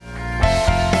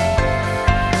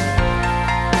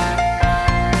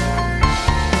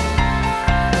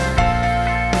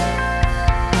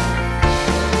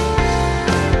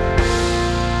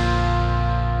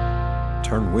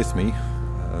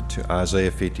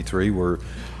Isaiah 53. We're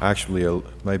actually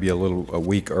maybe a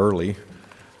week early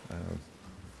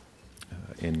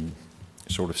in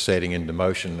sort of setting into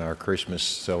motion our Christmas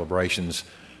celebrations.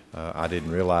 I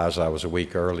didn't realize I was a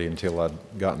week early until I'd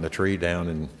gotten the tree down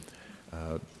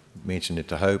and mentioned it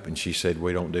to Hope, and she said,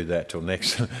 "We don't do that till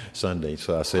next Sunday."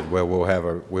 So I said, "Well,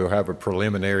 we'll have a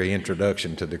preliminary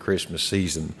introduction to the Christmas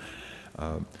season."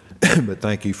 But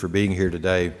thank you for being here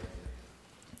today.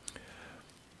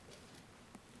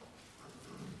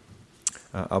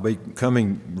 I'll be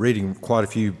reading quite a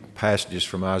few passages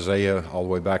from Isaiah all the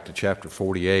way back to chapter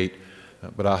 48,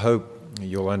 but I hope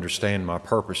you'll understand my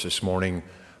purpose this morning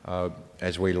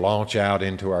as we launch out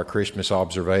into our Christmas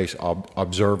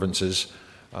observances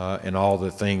and all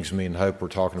the things me and Hope were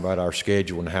talking about, our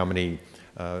schedule and how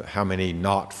many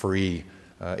not free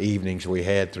evenings we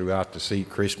had throughout the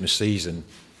Christmas season.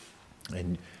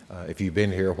 And if you've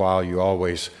been here a while, you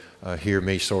always hear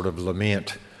me sort of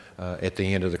lament at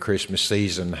the end of the Christmas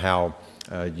season how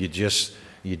you just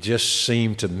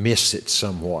seem to miss it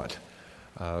somewhat.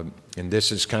 And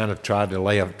this is kind of trying to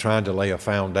lay a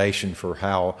foundation for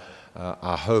how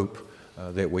I hope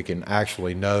that we can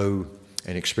actually know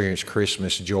and experience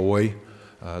Christmas joy,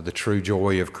 the true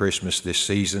joy of Christmas this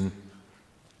season.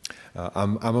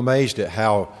 I'm amazed at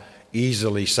how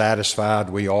easily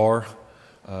satisfied we are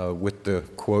with the,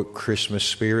 quote, Christmas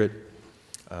spirit.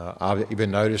 I've even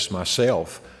noticed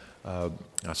myself,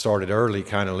 I started early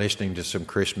kind of listening to some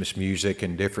Christmas music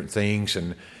and different things,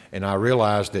 and I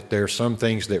realized that there are some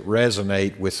things that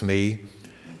resonate with me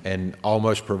and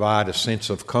almost provide a sense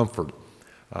of comfort.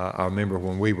 I remember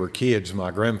when we were kids,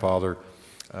 my grandfather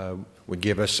would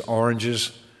give us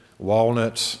oranges,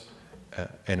 walnuts,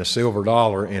 and a silver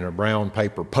dollar in a brown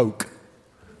paper poke.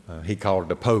 He called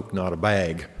it a poke, not a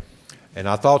bag. And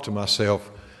I thought to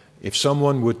myself, if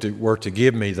someone were to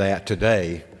give me that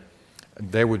today,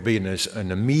 there would be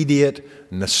an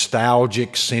immediate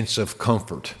nostalgic sense of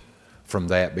comfort from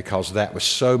that, because that was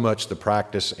so much the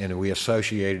practice and we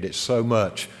associated it so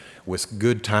much with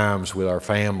good times with our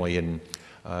family and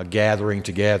gathering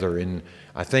together. And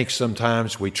I think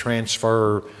sometimes we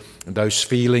transfer those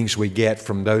feelings we get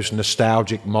from those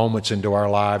nostalgic moments into our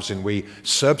lives, and we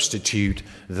substitute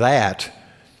that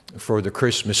for the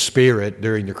Christmas spirit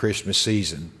during the Christmas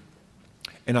season.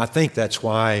 And I think that's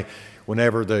why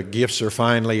whenever the gifts are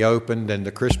finally opened and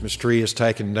the Christmas tree is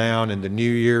taken down and the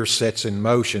New Year sets in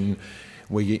motion,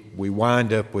 we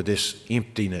wind up with this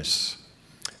emptiness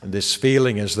and this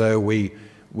feeling as though we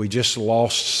just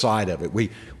lost sight of it.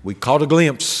 We caught a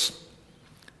glimpse,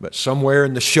 but somewhere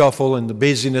in the shuffle and the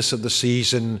busyness of the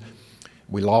season,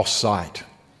 we lost sight.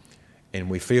 And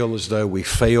we feel as though we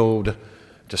failed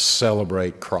to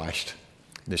celebrate Christ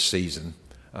this season.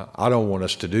 I don't want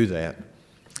us to do that.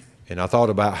 And I thought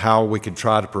about how we could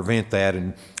try to prevent that,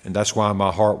 and that's why my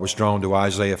heart was drawn to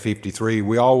Isaiah 53.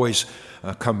 We always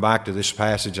come back to this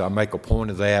passage. I make a point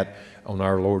of that on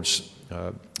our Lord's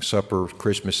Supper,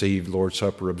 Christmas Eve, Lord's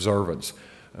Supper observance,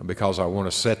 because I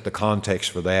want to set the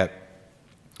context for that.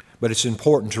 But it's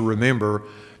important to remember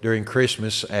during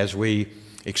Christmas, as we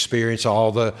experience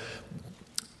all the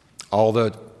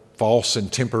false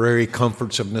and temporary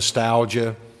comforts of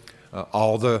nostalgia,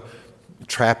 all the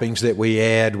trappings that we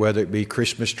add, whether it be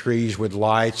Christmas trees with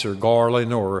lights or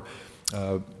garland or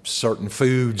certain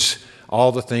foods,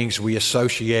 all the things we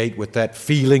associate with that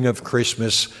feeling of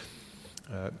Christmas.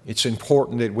 It's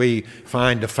important that we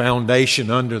find a foundation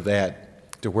under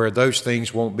that to where those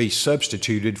things won't be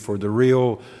substituted for the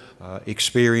real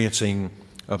experiencing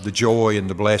of the joy and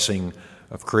the blessing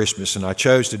of Christmas. And I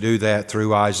chose to do that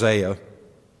through Isaiah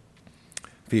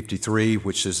 53,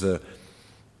 which is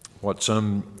what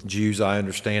some Jews, I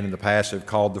understand, in the past have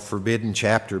called the forbidden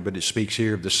chapter, but it speaks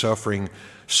here of the suffering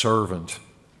servant.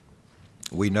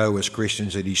 We know as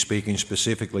Christians that he's speaking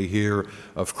specifically here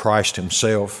of Christ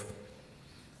himself.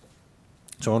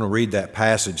 So I want to read that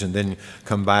passage and then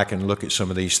come back and look at some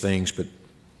of these things. But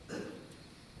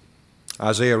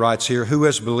Isaiah writes here, "Who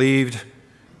has believed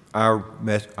our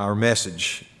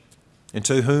message, and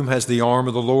to whom has the arm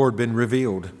of the Lord been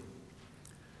revealed?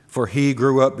 For he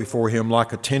grew up before him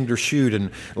like a tender shoot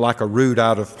and like a root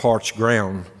out of parched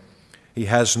ground. He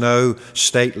has no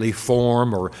stately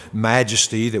form or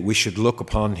majesty that we should look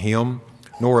upon him,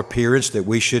 nor appearance that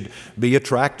we should be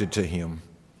attracted to him.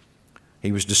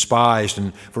 He was despised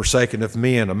and forsaken of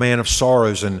men, a man of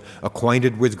sorrows and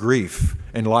acquainted with grief,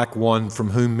 and like one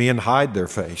from whom men hide their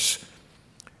face.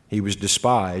 He was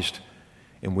despised,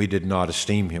 and we did not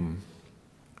esteem him.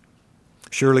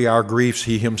 Surely our griefs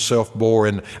he himself bore,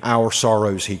 and our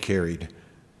sorrows he carried.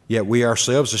 Yet we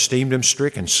ourselves esteemed him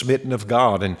stricken, smitten of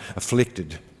God, and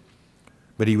afflicted.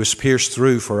 But he was pierced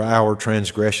through for our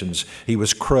transgressions. He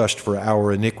was crushed for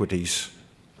our iniquities.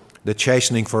 The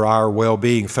chastening for our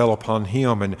well-being fell upon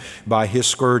him, and by his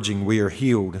scourging we are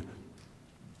healed.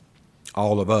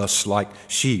 All of us, like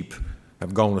sheep,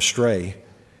 have gone astray.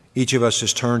 Each of us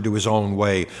has turned to his own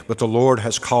way, but the Lord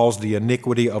has caused the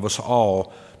iniquity of us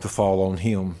all to fall on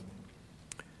him.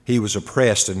 He was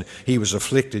oppressed and he was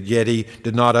afflicted, yet he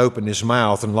did not open his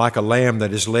mouth. And like a lamb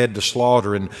that is led to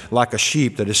slaughter, and like a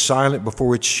sheep that is silent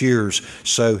before its shears,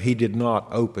 so he did not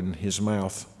open his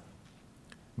mouth.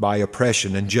 By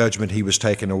oppression and judgment he was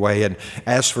taken away. And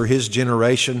as for his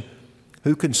generation,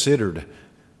 who considered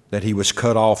that he was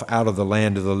cut off out of the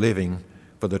land of the living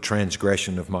for the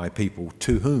transgression of my people,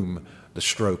 to whom the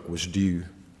stroke was due?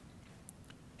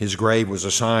 His grave was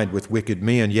assigned with wicked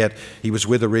men, yet he was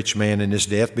with a rich man in his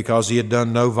death, because he had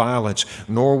done no violence,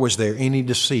 nor was there any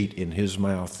deceit in his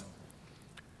mouth.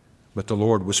 But the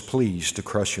Lord was pleased to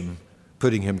crush him,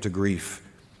 putting him to grief.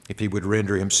 If he would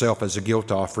render himself as a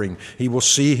guilt offering, he will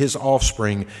see his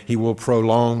offspring, he will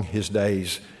prolong his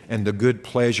days, and the good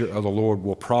pleasure of the Lord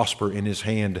will prosper in his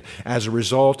hand. As a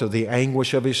result of the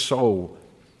anguish of his soul,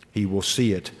 he will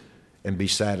see it and be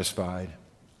satisfied.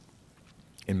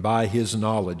 And by his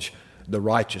knowledge, the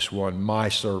righteous one, my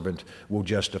servant, will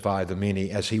justify the many,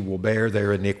 as he will bear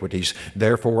their iniquities.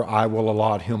 Therefore I will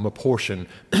allot him a portion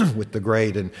with the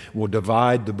great, and will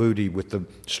divide the booty with the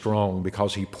strong,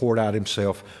 because he poured out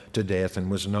himself to death and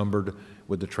was numbered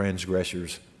with the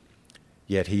transgressors.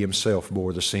 Yet he himself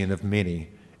bore the sin of many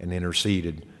and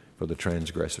interceded for the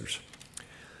transgressors.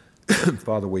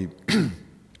 Father, we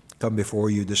come before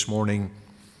you this morning,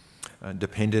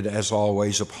 depended as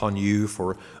always upon you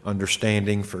for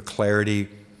understanding, for clarity,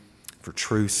 for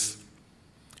truth,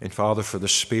 and Father, for the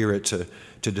Spirit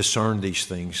to discern these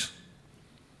things.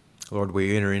 Lord,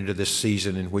 we enter into this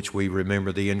season in which we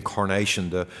remember the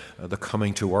incarnation, the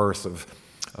coming to earth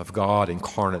of God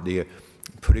incarnate, the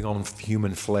putting on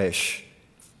human flesh.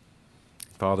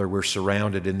 Father, we're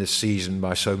surrounded in this season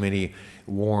by so many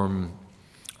warm,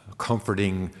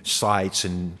 comforting sights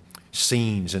and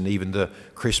scenes, and even the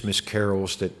Christmas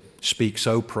carols that speak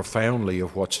so profoundly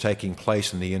of what's taking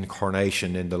place in the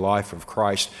incarnation and the life of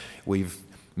Christ. We've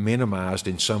minimized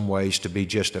in some ways to be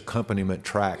just accompaniment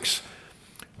tracks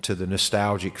to the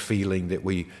nostalgic feeling that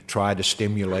we try to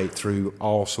stimulate through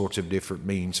all sorts of different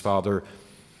means. Father,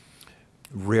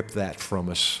 rip that from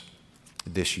us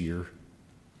this year.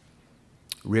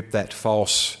 Rip that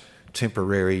false,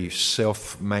 temporary,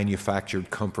 self-manufactured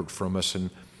comfort from us, and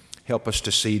help us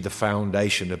to see the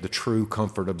foundation of the true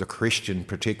comfort of the Christian,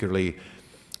 particularly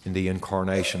in the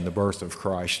incarnation, the birth of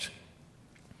Christ.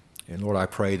 And Lord, I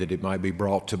pray that it might be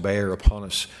brought to bear upon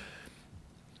us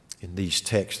in these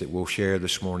texts that we'll share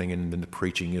this morning, and in the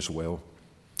preaching as well.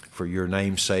 For your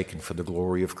name's sake and for the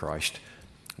glory of Christ,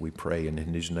 we pray, and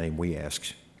in his name we ask.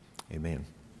 Amen.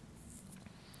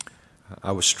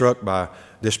 I was struck by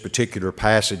this particular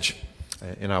passage,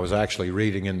 and I was actually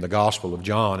reading in the Gospel of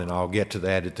John, and I'll get to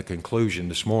that at the conclusion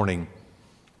this morning.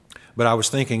 But I was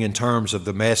thinking in terms of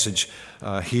the message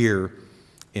here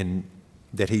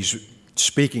that he's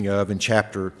speaking of in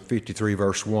chapter 53,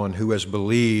 verse 1, who has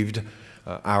believed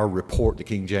our report, the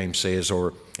King James says,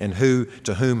 and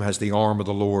to whom has the arm of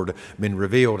the Lord been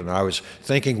revealed. And I was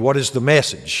thinking, what is the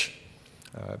message?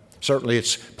 Certainly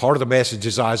it's part of the message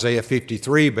is Isaiah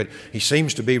 53, but he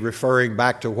seems to be referring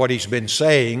back to what he's been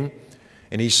saying.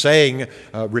 And he's saying,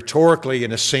 rhetorically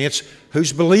in a sense,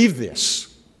 who's believed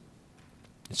this?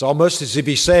 It's almost as if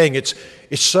he's saying it's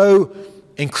so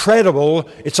incredible,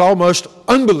 it's almost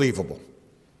unbelievable.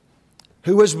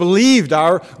 Who has believed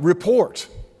our report?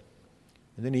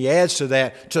 And then he adds to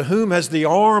that, to whom has the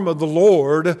arm of the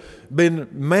Lord been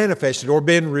manifested or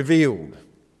been revealed?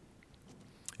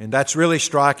 And that's really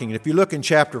striking. And if you look in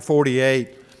chapter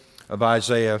 48 of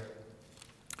Isaiah,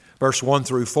 verse 1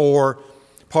 through 4,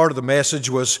 part of the message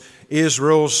was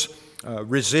Israel's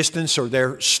resistance or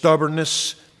their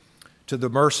stubbornness to the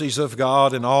mercies of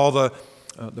God and all the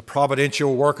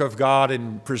providential work of God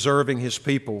in preserving his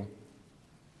people.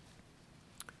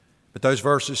 But those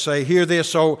verses say, hear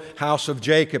this, O house of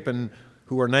Jacob, and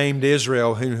who are named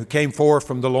Israel, who came forth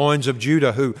from the loins of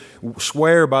Judah, who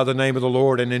swear by the name of the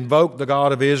Lord and invoke the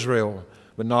God of Israel,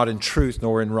 but not in truth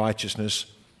nor in righteousness.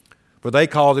 For they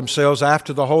call themselves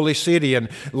after the holy city and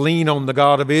lean on the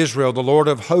God of Israel. The Lord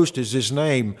of hosts is his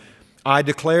name. I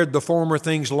declared the former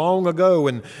things long ago,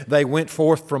 and they went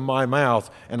forth from my mouth,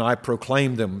 and I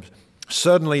proclaimed them.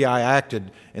 Suddenly I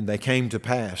acted, and they came to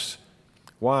pass.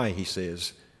 Why, he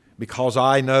says, because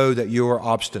I know that you are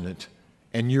obstinate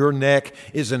and your neck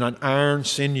is an iron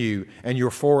sinew, and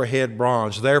your forehead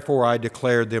bronze. Therefore I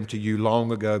declared them to you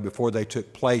long ago, before they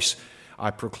took place. I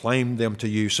proclaimed them to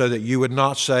you, so that you would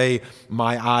not say,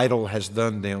 my idol has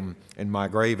done them, and my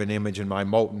graven image and my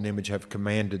molten image have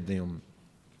commanded them.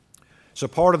 So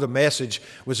part of the message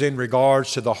was in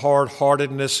regards to the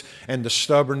hard-heartedness and the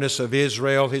stubbornness of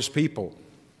Israel, his people.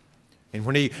 And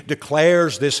when he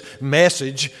declares this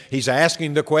message, he's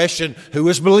asking the question, who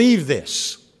has believed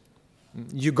this?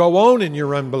 You go on in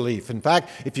your unbelief. In fact,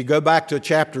 if you go back to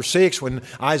chapter 6, when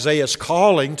Isaiah is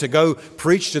calling to go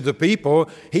preach to the people,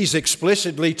 he's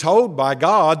explicitly told by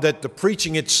God that the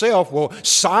preaching itself will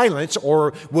silence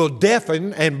or will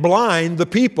deafen and blind the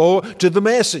people to the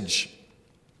message.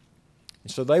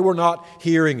 And so they were not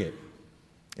hearing it.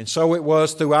 And so it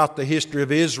was throughout the history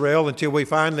of Israel until we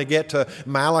finally get to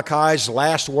Malachi's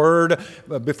last word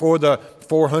before the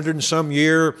 400 and some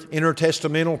year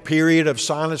intertestamental period of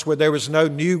silence where there was no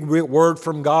new word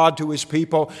from God to His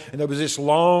people. And there was this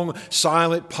long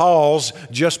silent pause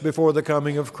just before the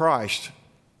coming of Christ.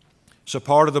 So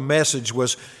part of the message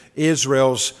was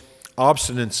Israel's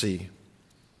obstinacy.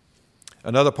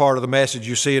 Another part of the message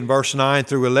you see in verse 9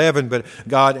 through 11, but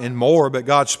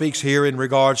God speaks here in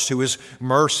regards to His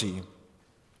mercy.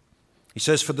 He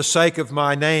says, for the sake of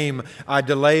my name I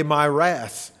delay my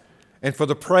wrath, and for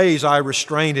the praise I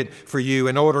restrain it for you,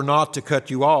 in order not to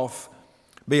cut you off.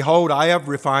 Behold, I have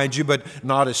refined you, but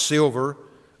not as silver.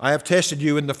 I have tested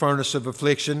you in the furnace of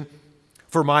affliction.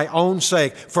 For my own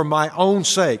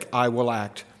sake I will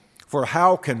act. For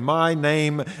how can my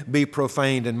name be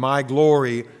profaned, and my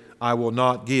glory I will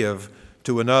not give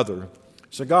to another?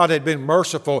 So God had been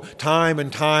merciful time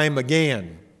and time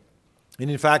again. And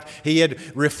in fact, He had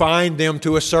refined them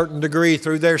to a certain degree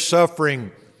through their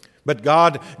suffering. But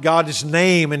God's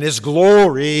name and His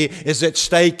glory is at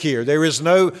stake here. There is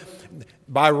no,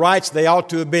 by rights they ought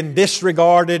to have been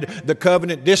disregarded, the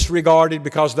covenant disregarded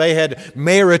because they had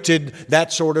merited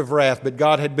that sort of wrath. But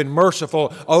God had been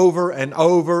merciful over and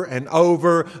over and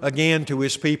over again to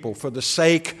His people for the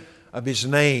sake of His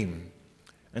name.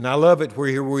 And I love it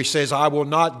where He says, I will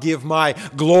not give my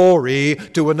glory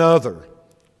to another.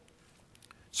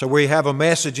 So we have a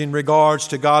message in regards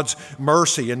to God's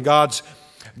mercy and God's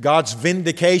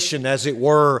vindication, as it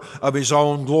were, of His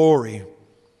own glory.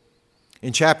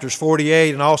 In chapters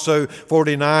 48 and also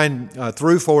 49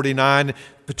 through 49,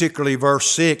 particularly verse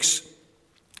 6,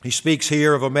 He speaks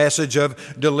here of a message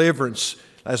of deliverance.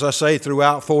 As I say,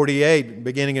 throughout 48,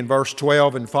 beginning in verse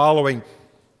 12 and following,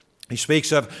 He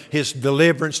speaks of His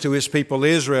deliverance to His people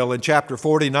Israel. In chapter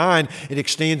 49, it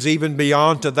extends even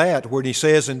beyond to that, where He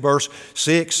says in verse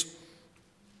 6,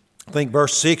 I think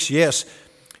verse 6, yes,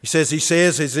 He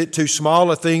says, is it too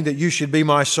small a thing that you should be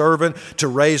my servant to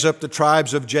raise up the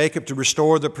tribes of Jacob, to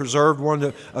restore the preserved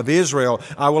one of Israel?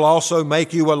 I will also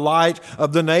make you a light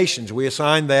of the nations. We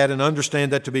assign that and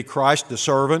understand that to be Christ the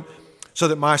servant, so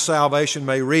that my salvation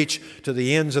may reach to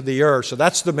the ends of the earth. So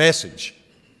that's the message.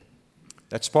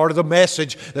 That's part of the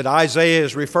message that Isaiah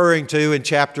is referring to in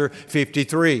chapter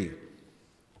 53.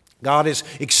 God is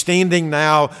extending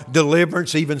now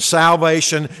deliverance, even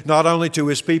salvation, not only to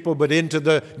His people, but into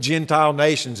the Gentile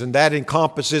nations, and that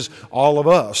encompasses all of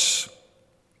us.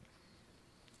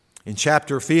 In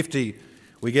chapter 50,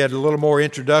 we get a little more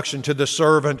introduction to the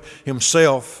servant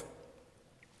himself.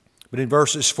 But in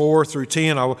verses 4 through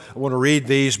 10, I want to read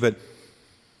these, but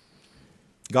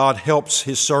God helps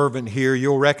His servant here.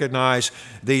 You'll recognize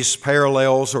these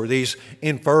parallels or these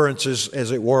inferences,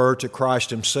 as it were, to Christ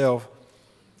Himself.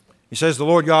 He says, the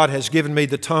Lord God has given me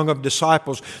the tongue of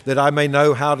disciples that I may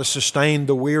know how to sustain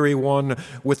the weary one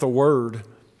with a word.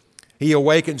 He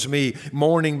awakens me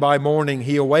morning by morning.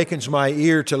 He awakens my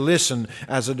ear to listen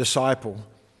as a disciple.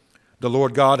 The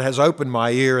Lord God has opened my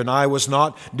ear, and I was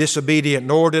not disobedient,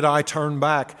 nor did I turn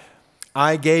back.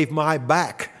 I gave my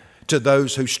back to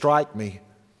those who strike me,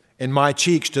 and my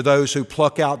cheeks to those who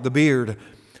pluck out the beard.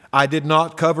 I did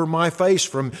not cover my face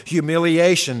from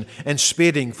humiliation and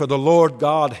spitting, for the Lord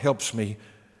God helps me.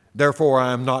 Therefore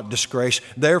I am not disgraced.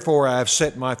 Therefore I have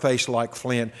set my face like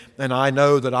flint, and I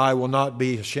know that I will not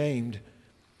be ashamed.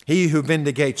 He who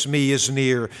vindicates me is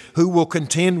near. Who will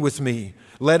contend with me?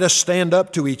 Let us stand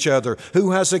up to each other.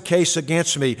 Who has a case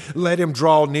against me? Let him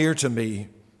draw near to me.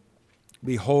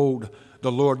 Behold,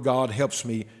 the Lord God helps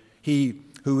me. He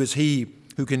who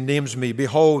condemns me.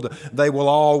 Behold, they will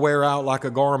all wear out like a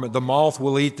garment. The moth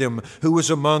will eat them. Who is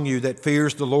among you that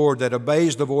fears the Lord, that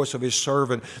obeys the voice of His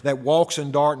servant, that walks in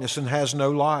darkness and has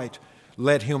no light?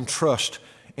 Let him trust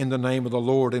in the name of the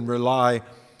Lord and rely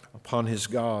upon his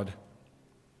God.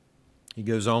 He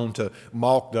goes on to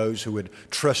mock those who would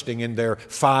trusting in their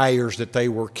fires that they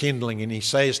were kindling. And he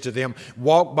says to them,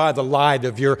 walk by the light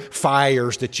of your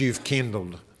fires that you've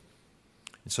kindled.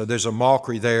 And so there's a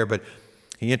mockery there, but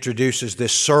he introduces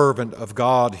this servant of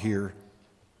God here.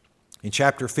 In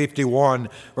chapter 51,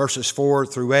 verses 4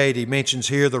 through 8, he mentions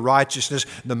here the righteousness,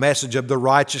 the message of the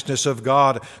righteousness of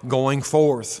God going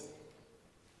forth.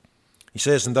 He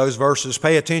says in those verses,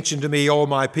 pay attention to me, O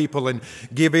my people, and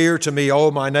give ear to me, O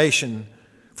my nation.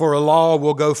 For a law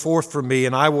will go forth from me,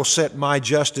 and I will set my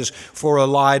justice for a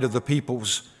light of the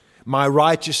peoples. My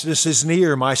righteousness is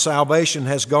near, my salvation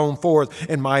has gone forth,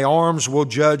 and my arms will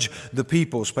judge the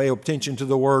peoples. Pay attention to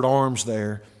the word arms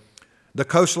there. The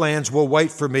coastlands will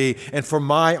wait for me, and for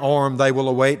my arm they will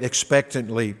await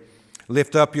expectantly.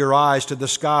 Lift up your eyes to the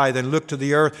sky, then look to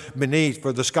the earth beneath,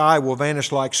 for the sky will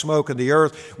vanish like smoke, and the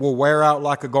earth will wear out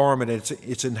like a garment, and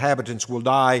its inhabitants will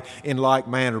die in like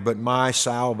manner. But my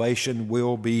salvation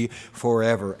will be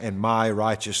forever, and my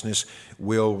righteousness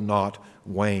will not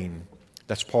wane.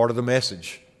 That's part of the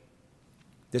message.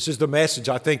 This is the message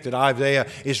I think that Isaiah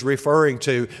is referring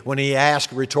to when he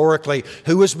asked rhetorically,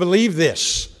 who has believed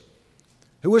this?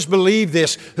 Who has believed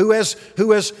this? Who has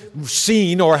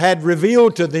seen or had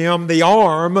revealed to them the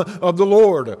arm of the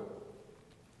Lord?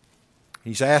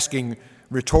 He's asking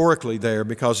rhetorically there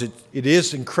because it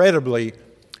is incredibly,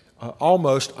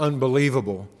 almost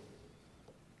unbelievable.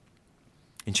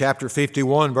 In chapter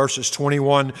 51, verses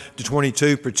 21 to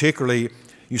 22 particularly,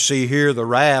 you see here the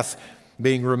wrath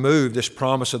being removed, this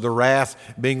promise of the wrath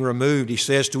being removed. He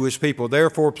says to his people,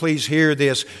 therefore please hear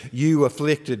this, you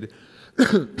afflicted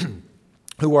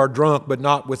who are drunk, but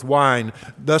not with wine.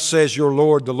 Thus says your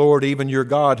Lord, the Lord, even your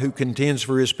God, who contends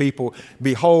for his people.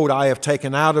 Behold, I have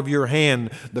taken out of your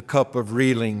hand the cup of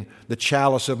reeling, the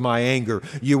chalice of my anger.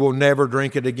 You will never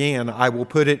drink it again. I will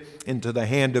put it into the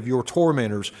hand of your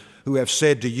tormentors, who have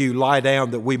said to you, lie down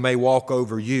that we may walk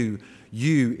over you.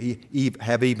 You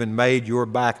have even made your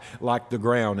back like the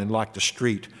ground and like the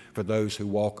street for those who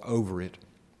walk over it.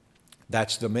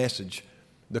 That's the message.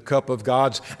 The cup of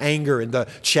God's anger and the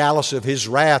chalice of his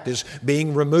wrath is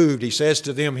being removed. He says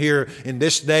to them here, in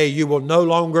this day you will no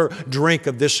longer drink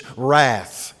of this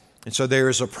wrath. And so there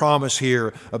is a promise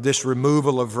here of this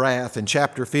removal of wrath. In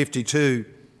chapter 52,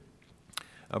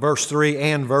 verse 3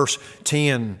 and verse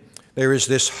 10, there is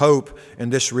this hope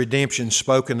and this redemption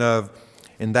spoken of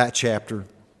in that chapter.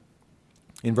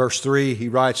 In verse 3, he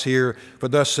writes here, for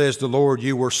thus says the Lord,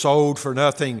 you were sold for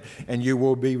nothing, and you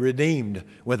will be redeemed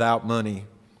without money.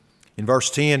 In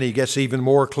verse 10, he gets even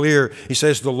more clear. He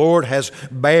says, the Lord has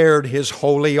bared his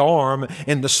holy arm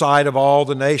in the sight of all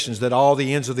the nations, that all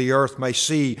the ends of the earth may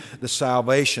see the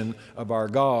salvation of our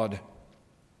God.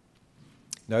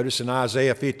 Notice in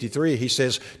Isaiah 53, he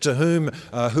says, to whom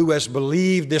who has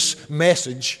believed this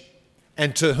message,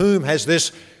 and to whom has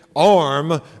this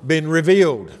arm been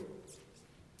revealed?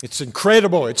 It's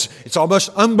incredible. It's almost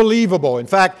unbelievable. In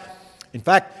fact,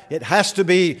 it has to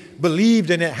be believed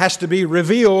and it has to be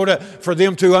revealed for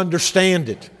them to understand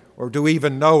it or to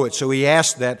even know it. So he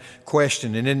asked that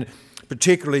question. And in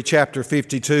particularly chapter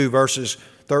 52, verses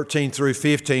 13 through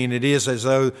 15, it is as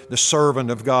though the servant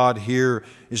of God here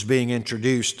is being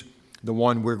introduced, the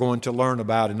one we're going to learn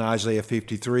about in Isaiah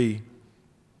 53.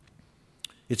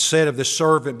 It's said of the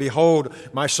servant, behold,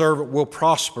 my servant will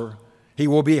prosper. He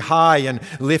will be high and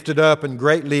lifted up and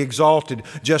greatly exalted.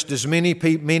 Just as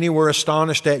many were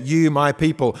astonished at you, my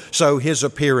people, so his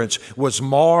appearance was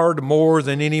marred more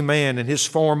than any man, and his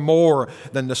form more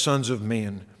than the sons of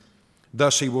men.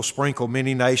 Thus he will sprinkle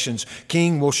many nations.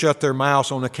 King will shut their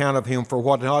mouths on account of him, for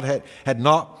what had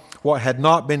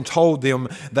not been told them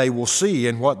they will see,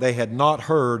 and what they had not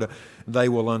heard they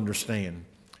will understand.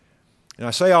 And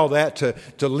I say all that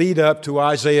to lead up to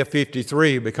Isaiah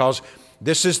 53, because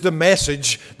this is the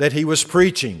message that he was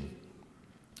preaching.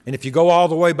 And if you go all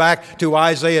the way back to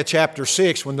Isaiah chapter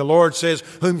 6, when the Lord says,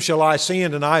 whom shall I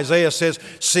send? And Isaiah says,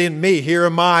 send me. Here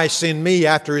am I, send me,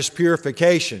 after his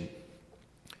purification.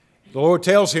 The Lord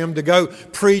tells him to go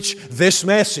preach this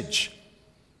message.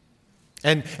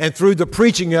 And through the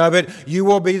preaching of it, you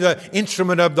will be the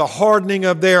instrument of the hardening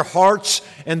of their hearts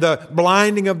and the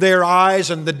blinding of their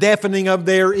eyes and the deafening of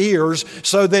their ears,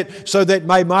 so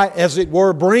that might, as it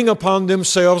were, bring upon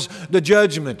themselves the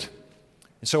judgment.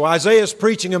 And so Isaiah is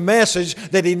preaching a message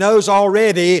that he knows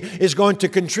already is going to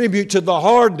contribute to the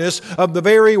hardness of the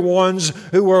very ones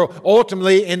who will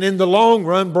ultimately and in the long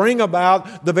run bring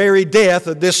about the very death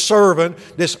of this servant,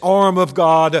 this arm of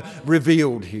God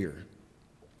revealed here.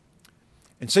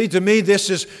 And see, to me, this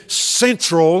is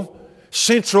central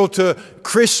to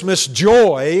Christmas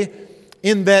joy,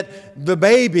 in that the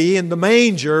baby in the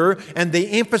manger and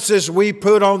the emphasis we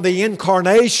put on the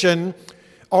incarnation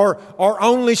are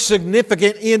only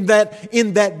significant in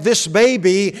that this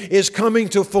baby is coming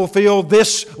to fulfill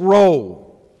this role.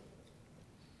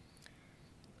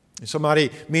 Somebody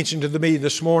mentioned to me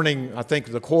this morning, I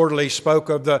think the Quarterly spoke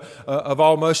of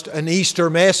almost an Easter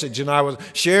message, and I was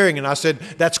sharing, and I said,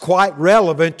 that's quite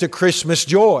relevant to Christmas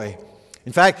joy.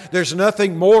 In fact, there's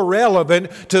nothing more relevant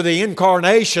to the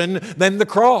incarnation than the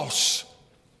cross.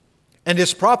 And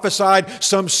it's prophesied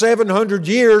some 700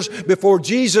 years before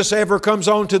Jesus ever comes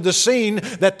onto the scene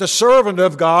that the servant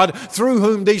of God, through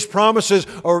whom these promises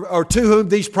or to whom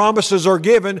these promises are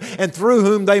given and through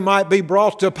whom they might be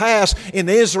brought to pass in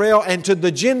Israel and to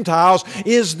the Gentiles,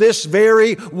 is this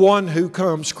very one who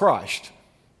comes, Christ.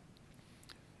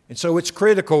 And so it's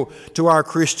critical to our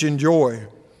Christian joy.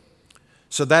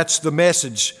 So that's the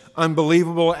message,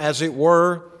 unbelievable as it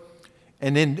were,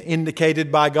 and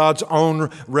indicated by God's own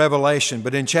revelation.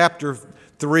 But in chapter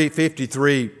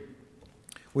 53,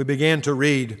 we began to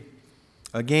read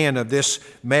again of this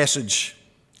message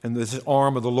and this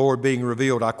arm of the Lord being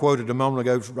revealed. I quoted a moment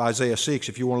ago from Isaiah 6.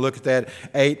 If you want to look at that,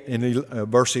 8 and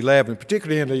verse 11,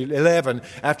 particularly in 11,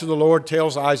 after the Lord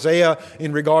tells Isaiah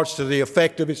in regards to the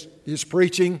effect of his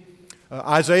preaching,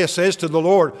 Isaiah says to the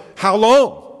Lord, "How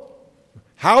long?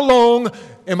 How long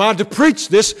am I to preach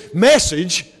this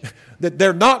message that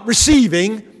they're not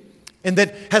receiving and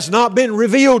that has not been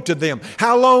revealed to them?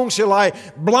 How long shall I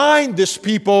blind this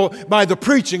people by the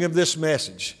preaching of this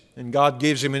message?" And God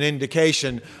gives him an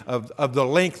indication of the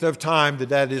length of time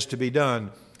that is to be done.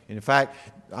 And in fact,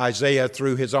 Isaiah,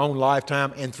 through his own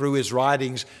lifetime and through his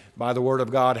writings by the Word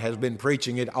of God, has been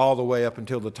preaching it all the way up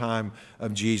until the time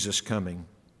of Jesus coming.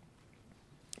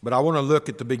 But I want to look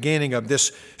at the beginning of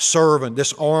this servant,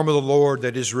 this arm of the Lord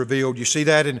that is revealed. You see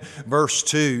that in verse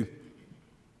 2.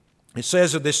 It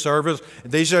says of this servant,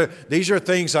 these are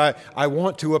things I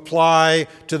want to apply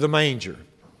to the manger.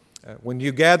 When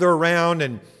you gather around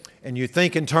and you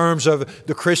think in terms of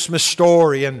the Christmas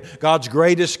story and God's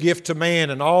greatest gift to man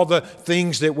and all the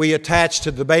things that we attach to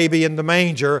the baby in the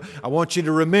manger, I want you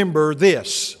to remember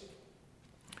this.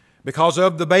 Because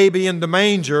of the baby in the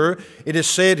manger, it is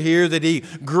said here that he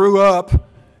grew up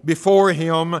before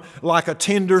him like a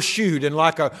tender shoot and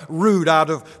like a root out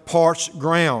of parched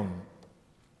ground.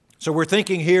 So we're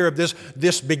thinking here of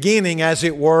this beginning, as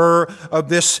it were, of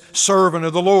this servant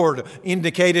of the Lord,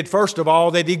 indicated first of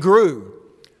all that he grew.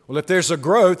 Well, if there's a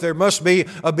growth, there must be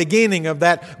a beginning of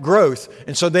that growth.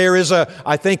 And so there is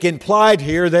I think implied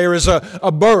here, there is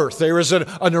a birth. There is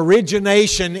an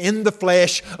origination in the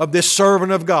flesh of this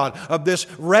servant of God, of this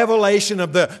revelation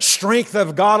of the strength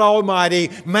of God Almighty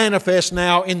manifest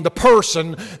now in the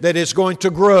person that is going to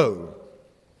grow.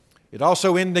 It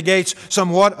also indicates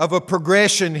somewhat of a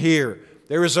progression here.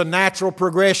 There is a natural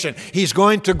progression. He's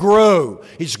going to grow.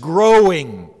 He's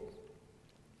growing.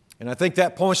 And I think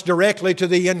that points directly to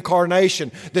the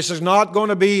incarnation. This is not going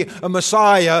to be a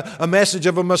Messiah, a message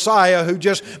of a Messiah who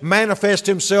just manifests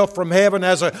himself from heaven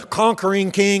as a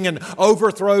conquering king and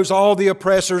overthrows all the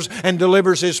oppressors and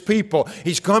delivers his people.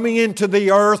 He's coming into the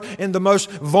earth in the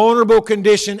most vulnerable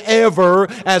condition ever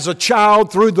as a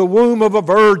child through the womb of a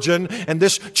virgin. And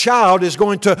this child is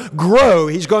going to grow.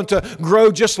 He's going to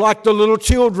grow just like the little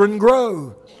children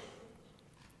grow.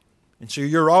 And so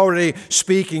you're already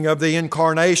speaking of the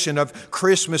incarnation of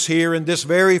Christmas here in this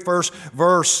very first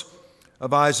verse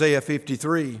of Isaiah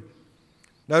 53.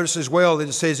 Notice as well that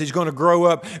it says he's going to grow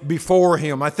up before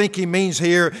him. I think he means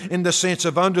here in the sense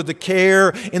of under the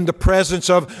care, in the presence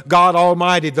of God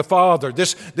Almighty, the Father.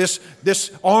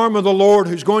 This arm of the Lord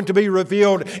who's going to be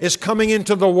revealed is coming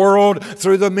into the world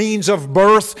through the means of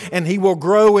birth, and he will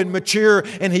grow and mature,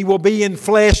 and he will be in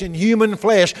flesh, in human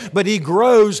flesh. But he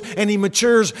grows and he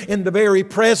matures in the very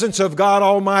presence of God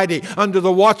Almighty, under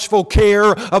the watchful care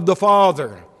of the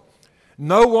Father.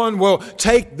 No one will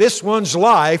take this one's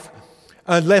life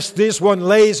unless this one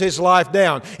lays his life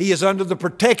down. He is under the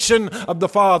protection of the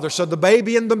Father. So the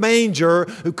baby in the manger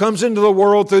who comes into the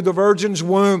world through the virgin's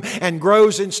womb and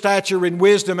grows in stature, in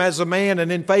wisdom as a man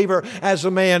and in favor as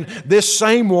a man, this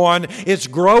same one is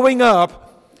growing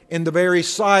up in the very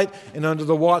sight and under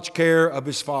the watch care of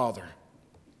his Father.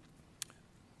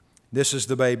 This is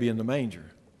the baby in the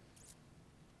manger.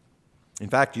 In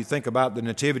fact, you think about the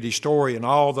nativity story and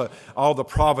all the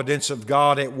providence of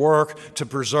God at work to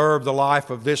preserve the life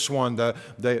of this one. The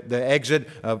exit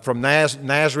from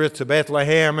Nazareth to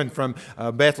Bethlehem, and from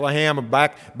Bethlehem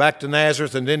back to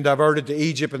Nazareth, and then diverted to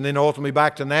Egypt, and then ultimately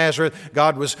back to Nazareth.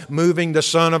 God was moving the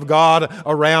Son of God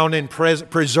around and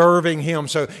preserving Him.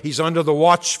 So He's under the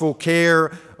watchful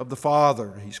care of the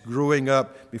Father. He's growing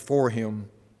up before Him.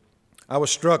 I was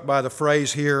struck by the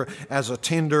phrase here, as a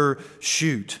tender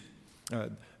shoot.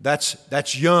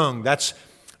 That's young. That's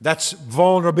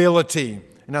vulnerability.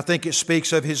 And I think it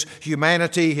speaks of His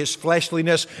humanity, His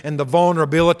fleshliness, and the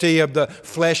vulnerability of the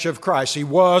flesh of Christ. He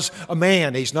was a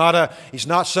man. He's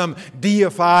not some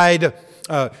deified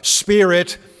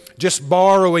spirit just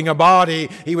borrowing a body.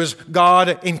 He was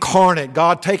God incarnate,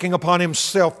 God taking upon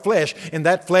Himself flesh. And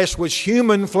that flesh was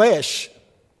human flesh.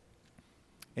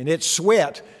 And it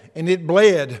sweat, and it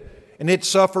bled, and it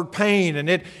suffered pain, and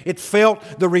it felt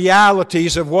the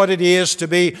realities of what it is to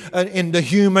be in the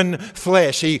human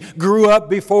flesh. He grew up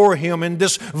before Him in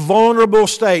this vulnerable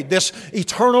state, this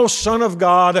eternal Son of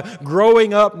God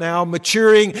growing up now,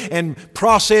 maturing and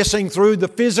processing through the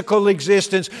physical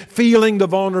existence, feeling the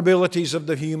vulnerabilities of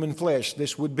the human flesh.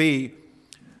 This would be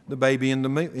the baby in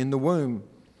the womb,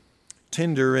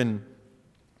 tender and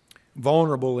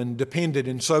vulnerable and dependent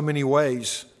in so many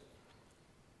ways.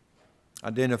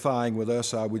 Identifying with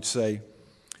us, I would say.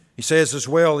 He says as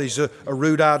well, he's a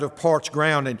root out of parched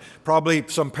ground, and probably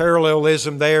some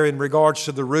parallelism there in regards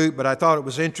to the root, but I thought it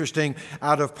was interesting,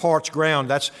 out of parched ground.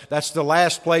 That's the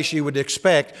last place you would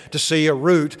expect to see a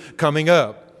root coming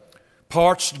up.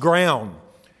 Parched ground.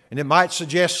 And it might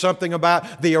suggest something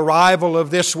about the arrival of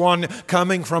this one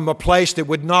coming from a place that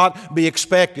would not be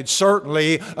expected.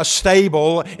 Certainly a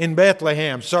stable in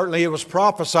Bethlehem. Certainly it was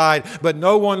prophesied, but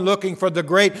no one looking for the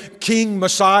great King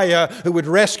Messiah who would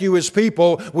rescue his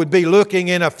people would be looking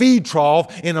in a feed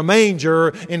trough in a manger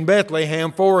in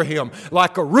Bethlehem for him.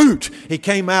 Like a root, he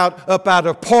came up out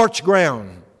of parched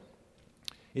ground.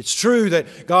 It's true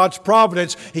that God's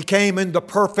providence, He came in the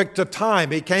perfect of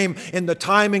time. He came in the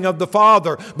timing of the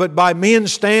Father. But by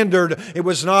men's standard, it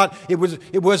was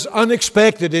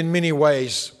unexpected in many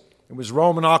ways. It was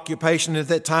Roman occupation at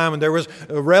that time, and there was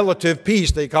a relative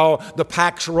peace they call the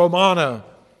Pax Romana.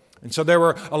 And so there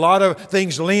were a lot of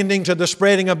things lending to the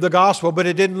spreading of the gospel, but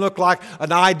it didn't look like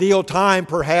an ideal time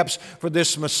perhaps for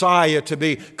this Messiah to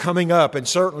be coming up, and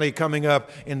certainly coming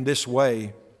up in this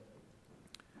way.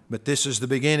 But this is the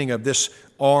beginning of this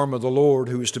arm of the Lord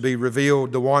who is to be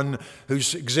revealed, the one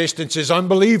whose existence is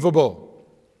unbelievable,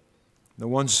 the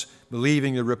ones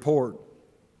believing the report.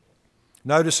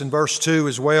 Notice in verse 2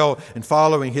 as well, and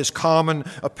following, His common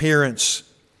appearance.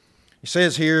 He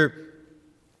says here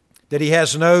that He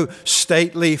has no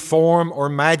stately form or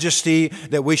majesty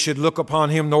that we should look upon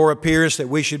Him, nor appearance that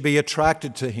we should be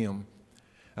attracted to Him.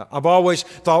 I've always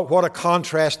thought what a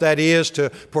contrast that is to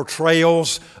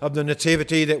portrayals of the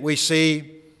nativity that we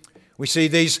see. We see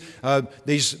these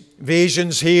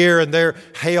visions here, and they're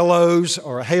halos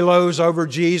over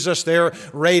Jesus. They're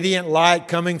radiant light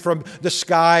coming from the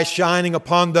sky, shining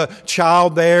upon the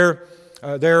child there.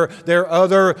 There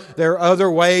are other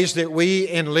ways that we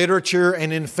in literature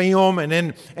and in film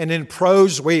and in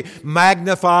prose we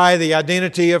magnify the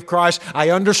identity of Christ.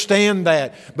 I understand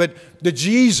that, but the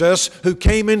Jesus who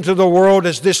came into the world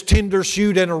as this tender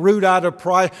shoot and a root out of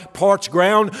parched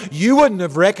ground, you wouldn't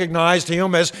have recognized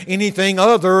Him as anything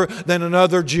other than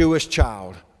another Jewish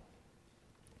child.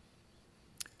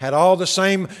 Had all the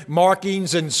same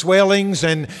markings and swellings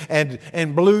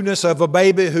and blueness of a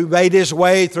baby who made his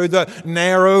way through the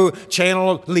narrow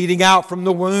channel leading out from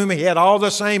the womb. He had all the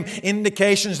same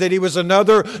indications that he was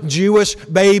another Jewish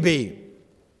baby.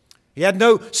 He had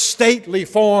no stately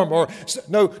form or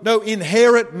no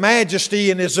inherent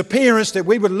majesty in His appearance that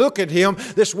we would look at Him.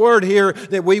 This word here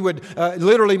that we would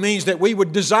literally means that we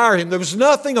would desire Him. There was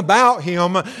nothing about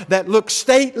Him that looked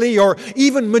stately or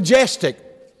even majestic.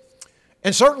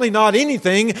 And certainly not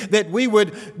anything that we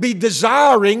would be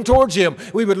desiring towards Him.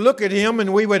 We would look at Him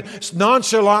and we would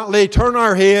nonchalantly turn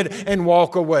our head and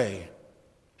walk away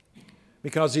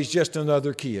because He's just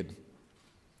another kid.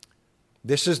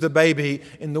 This is the baby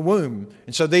in the womb.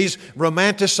 And so these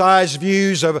romanticized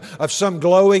views of some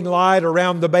glowing light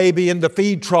around the baby in the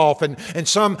feed trough and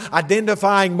some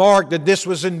identifying mark that this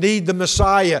was indeed the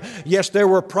Messiah. Yes, there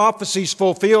were prophecies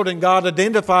fulfilled and God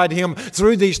identified Him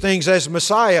through these things as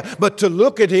Messiah. But to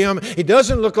look at Him, He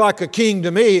doesn't look like a king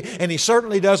to me, and He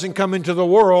certainly doesn't come into the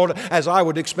world as I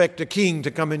would expect a king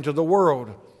to come into the world.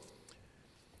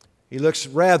 He looks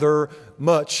rather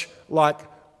much like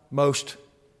most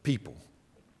people.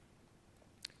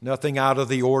 Nothing out of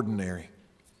the ordinary.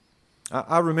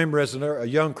 I remember as a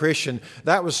young Christian,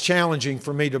 that was challenging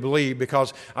for me to believe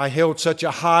because I held such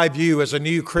a high view as a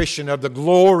new Christian of the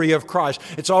glory of Christ.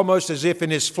 It's almost as if in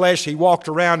His flesh He walked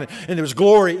around and there was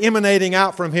glory emanating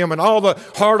out from Him, and all the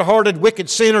hard-hearted, wicked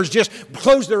sinners just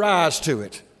closed their eyes to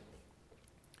it.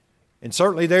 And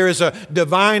certainly there is a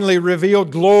divinely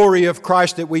revealed glory of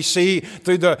Christ that we see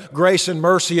through the grace and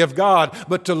mercy of God.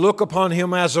 But to look upon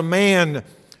Him as a man,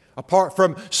 apart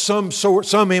from some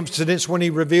incidents when He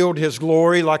revealed His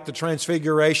glory, like the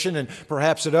Transfiguration, and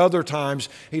perhaps at other times,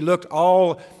 He looked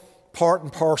all part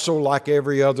and parcel like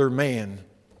every other man.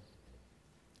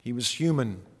 He was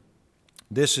human.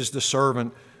 This is the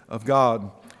servant of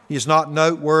God. He is not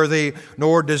noteworthy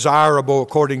nor desirable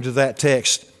according to that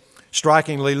text.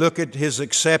 Strikingly, look at His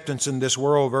acceptance in this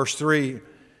world, verse 3. It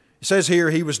says here,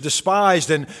 He was despised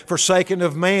and forsaken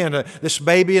of man. This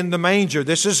baby in the manger.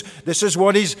 This is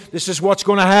what's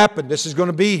going to happen. This is going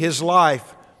to be His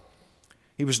life.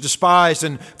 He was despised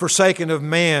and forsaken of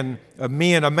men, a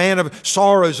man of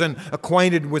sorrows and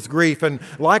acquainted with grief, and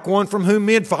like one from whom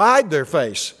men hide their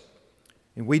face.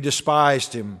 And we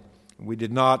despised Him. We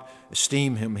did not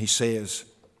esteem Him, he says.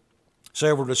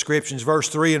 Several descriptions. Verse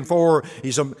 3 and 4,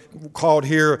 He's called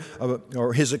here,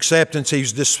 or His acceptance,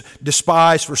 He's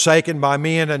despised, forsaken by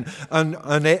men, and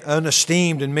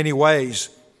unesteemed in many ways.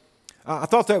 I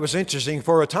thought that was interesting.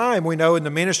 For a time, we know in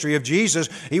the ministry of Jesus,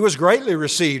 He was greatly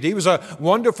received. He was a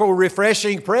wonderful,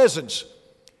 refreshing presence.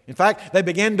 In fact, they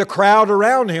began to crowd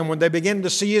around Him when they began to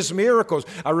see His miracles.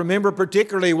 I remember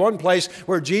particularly one place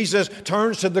where Jesus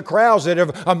turns to the crowds that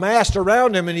have amassed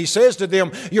around Him and He says to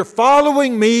them, "You're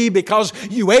following me because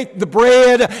you ate the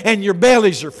bread and your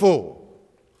bellies are full."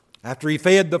 After He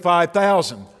fed the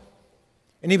 5,000.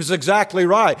 And He was exactly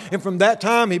right. And from that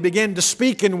time, He began to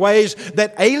speak in ways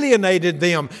that alienated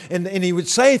them. And He would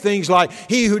say things like,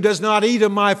 "He who does not eat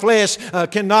of my flesh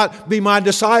cannot be my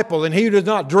disciple. And he who does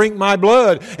not drink my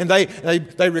blood." And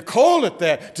they recoiled at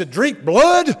that. To drink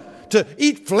blood? To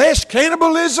eat flesh?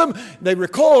 Cannibalism? They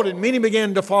recoiled, and many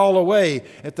began to fall away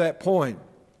at that point.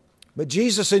 But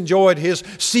Jesus enjoyed His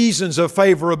seasons of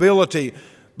favorability.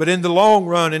 But in the long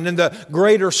run and in the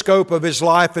greater scope of His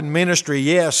life and ministry,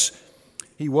 yes,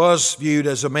 He was viewed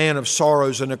as a man of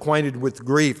sorrows and acquainted with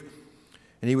grief.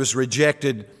 And He was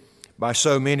rejected by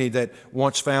so many that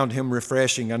once found Him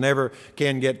refreshing. I never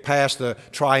can get past the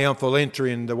triumphal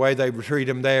entry and the way they treat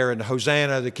Him there. And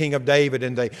Hosanna, the King of David,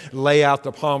 and they lay out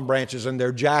the palm branches and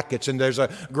their jackets. And there's a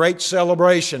great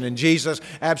celebration. And Jesus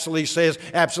absolutely says,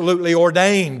 absolutely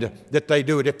ordained that they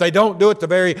do it. If they don't do it, the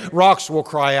very rocks will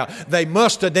cry out. They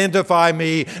must identify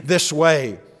me this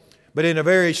way. But in a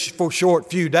very short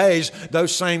few days,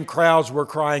 those same crowds were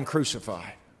crying, "Crucify,"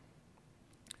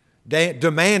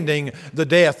 demanding the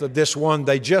death of this one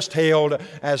they just hailed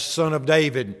as Son of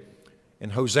David,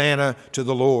 and Hosanna to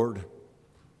the Lord.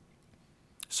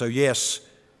 So yes,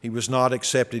 He was not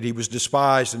accepted. He was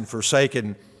despised and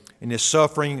forsaken. In His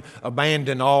suffering,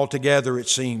 abandoned altogether, it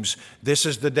seems. This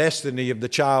is the destiny of the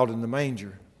child in the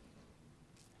manger.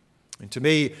 And to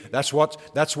me, that's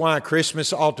why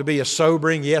Christmas ought to be a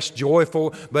sobering, yes,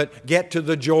 joyful, but get to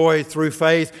the joy through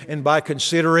faith and by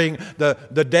considering the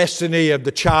destiny of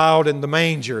the child in the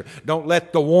manger. Don't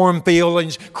let the warm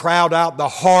feelings crowd out the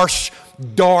harsh,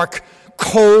 dark,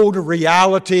 cold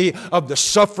reality of the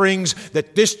sufferings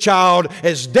that this child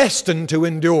is destined to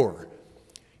endure.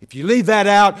 If you leave that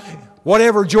out,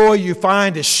 whatever joy you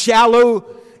find is shallow,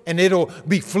 and it'll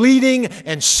be fleeting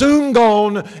and soon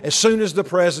gone as soon as the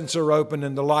presents are opened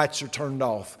and the lights are turned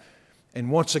off.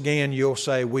 And once again, you'll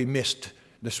say, we missed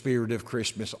the spirit of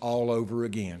Christmas all over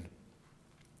again.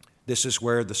 This is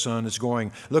where the Son is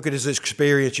going. Look at His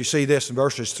experience. You see this in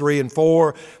verses 3 and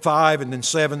 4, 5, and then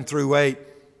 7 through 8.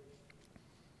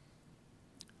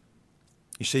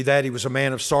 You see that? He was a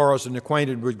man of sorrows and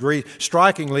acquainted with grief.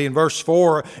 Strikingly, in verse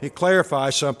 4, it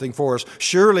clarifies something for us.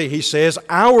 Surely, He says,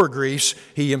 our griefs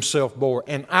He Himself bore,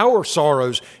 and our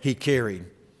sorrows He carried.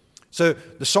 So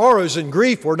the sorrows and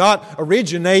grief were not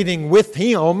originating with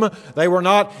Him. They were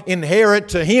not inherent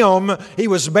to Him. He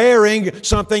was bearing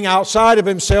something outside of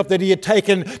Himself that He had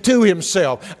taken to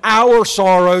Himself. Our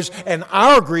sorrows and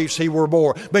our griefs He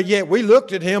bore. But yet we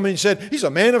looked at Him and He said, He's a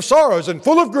man of sorrows and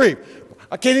full of grief.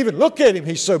 I can't even look at Him.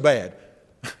 He's so bad.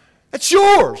 That's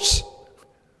yours.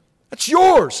 That's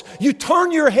yours. You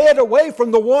turn your head away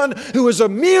from the one who is a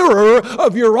mirror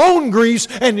of your own griefs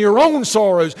and your own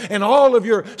sorrows and all of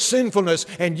your sinfulness,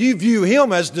 and you view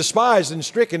Him as despised and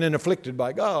stricken and afflicted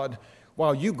by God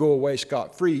while you go away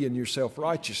scot-free in your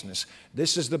self-righteousness.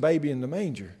 This is the baby in the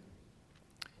manger.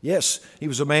 Yes, He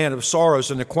was a man of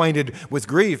sorrows and acquainted with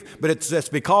grief, but that's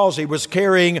because He was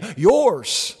carrying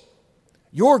yours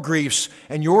your griefs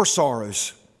and your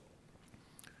sorrows.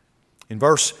 In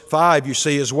verse 5, you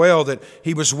see as well that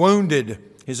He was wounded.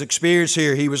 His experience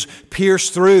here, He was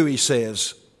pierced through, he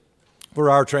says, for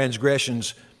our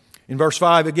transgressions. In verse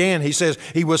 5 again, he says,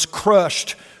 He was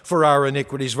crushed for our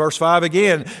iniquities. Verse 5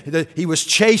 again, that He was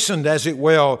chastened, as it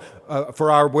well, for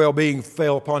our well-being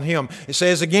fell upon Him. It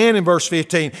says again in verse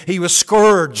 15, He was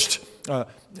scourged.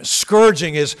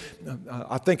 Scourging is,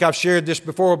 I think I've shared this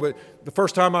before, but the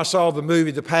first time I saw the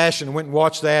movie The Passion, went and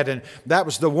watched that, and that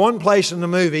was the one place in the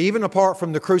movie, even apart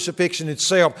from the crucifixion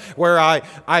itself, where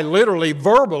I literally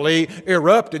verbally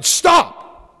erupted, "Stop!"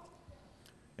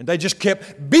 And they just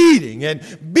kept beating and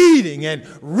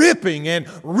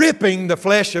ripping the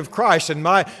flesh of Christ. And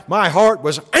my heart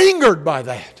was angered by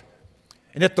that.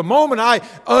 And at the moment I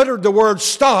uttered the word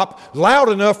 "stop" loud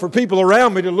enough for people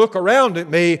around me to look around at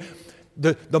me,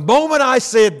 the moment I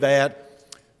said that,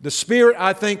 the Spirit,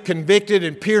 I think, convicted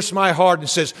and pierced my heart and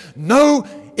says, "No,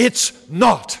 it's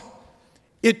not.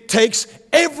 It takes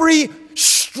every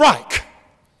strike.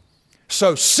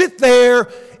 So sit there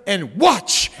and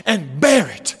watch and bear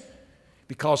it,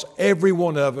 because every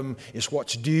one of them is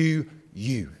what's due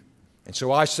you." And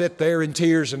so I sat there in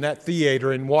tears in that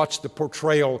theater and watched the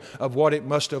portrayal of what it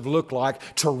must have looked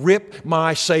like to rip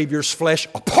my Savior's flesh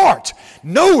apart,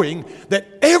 knowing that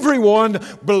everyone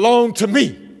belonged to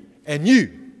me and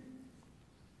you.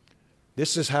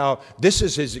 This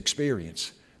is His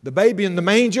experience. The baby in the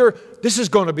manger, this is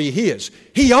going to be His.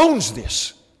 He owns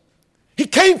this. He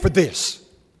came for this.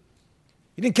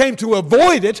 He didn't came to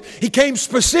avoid it. He came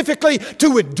specifically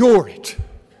to endure it.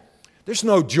 There's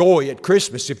no joy at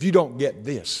Christmas if you don't get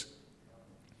this.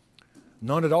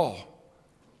 None at all.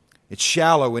 It's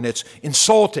shallow and it's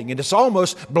insulting and it's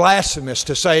almost blasphemous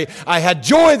to say, "I had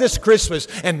joy this Christmas,"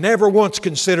 and never once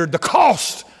considered the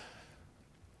cost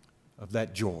of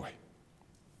that joy.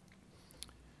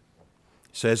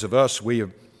 It says of us, we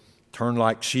have turned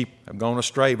like sheep, have gone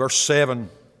astray. Verse 7,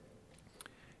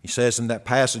 he says in that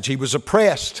passage, He was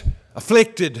oppressed,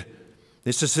 afflicted.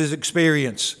 This is His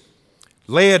experience.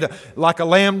 Led like a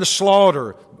lamb to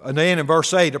slaughter. And then in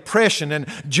verse 8, oppression and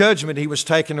judgment He was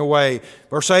taken away.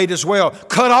 Verse 8 as well,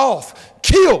 cut off,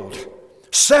 killed,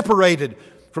 separated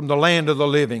from the land of the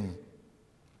living.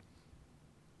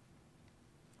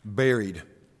 Buried.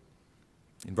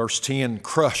 In verse 10,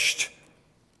 crushed.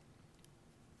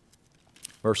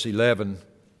 Verse 11,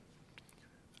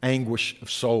 anguish of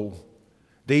soul.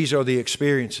 These are the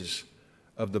experiences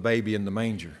of the baby in the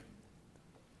manger.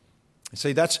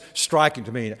 See, that's striking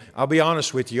to me. I'll be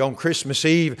honest with you, on Christmas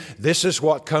Eve, this is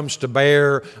what comes to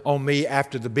bear on me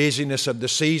after the busyness of the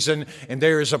season. And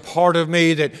there is a part of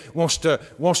me that wants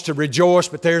to rejoice,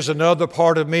 but there's another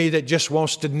part of me that just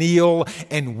wants to kneel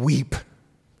and weep.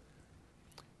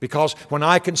 Because when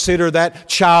I consider that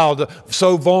child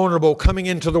so vulnerable coming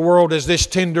into the world as this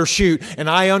tender shoot, and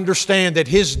I understand that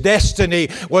his destiny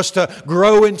was to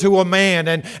grow into a man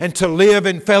and to live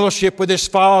in fellowship with his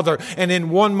Father, and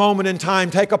in one moment in time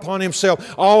take upon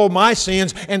himself all my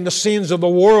sins and the sins of the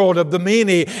world, of the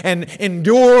many, and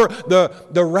endure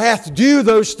the wrath due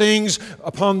those things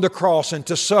upon the cross, and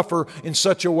to suffer in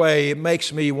such a way, it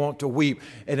makes me want to weep,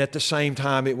 and at the same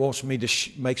time it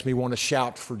makes me want to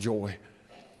shout for joy.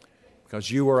 Because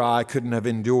you or I couldn't have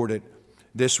endured it.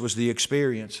 This was the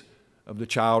experience of the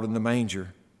child in the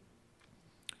manger.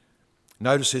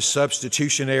 Notice His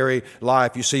substitutionary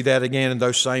life. You see that again in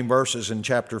those same verses in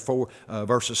chapter 4,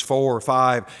 verses 4,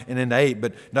 5, and in 8.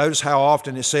 But notice how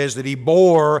often it says that He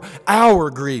bore our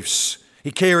griefs.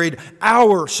 He carried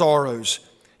our sorrows.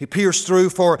 He pierced through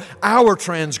for our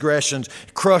transgressions,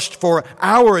 crushed for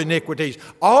our iniquities.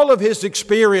 All of His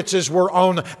experiences were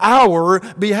on our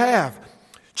behalf.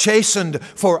 Chastened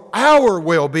for our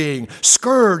well-being,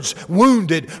 scourged,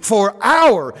 wounded for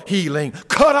our healing,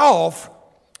 cut off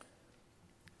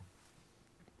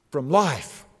from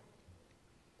life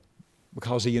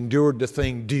because He endured the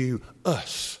thing due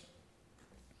us.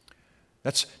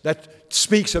 That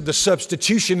speaks of the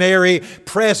substitutionary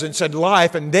presence and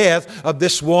life and death of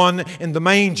this one in the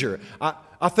manger.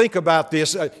 I think about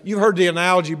this. You've heard the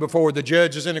analogy before. The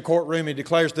judge is in a courtroom. He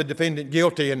declares the defendant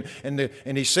guilty and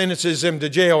he sentences him to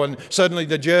jail. And suddenly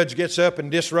the judge gets up and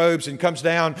disrobes and comes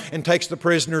down and takes the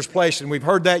prisoner's place. And we've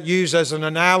heard that used as an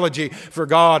analogy for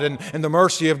God and the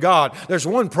mercy of God. There's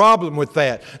one problem with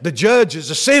that. The judge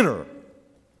is a sinner.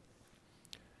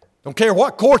 Don't care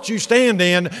what court you stand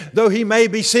in, though he may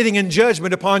be sitting in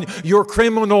judgment upon your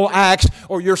criminal acts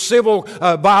or your civil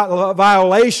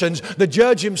violations, the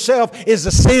judge himself is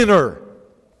a sinner.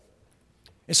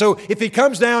 And so if He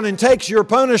comes down and takes your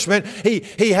punishment,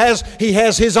 He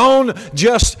has His own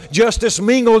justice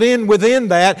mingled in within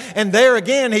that. And there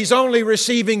again, He's only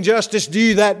receiving justice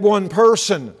due that one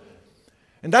person.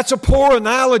 And that's a poor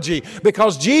analogy,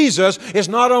 because Jesus is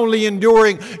not only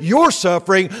enduring your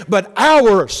suffering, but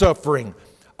our suffering.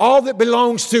 All that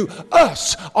belongs to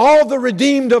us, all the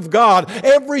redeemed of God,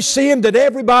 every sin that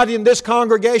everybody in this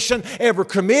congregation ever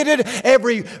committed,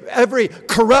 every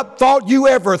corrupt thought you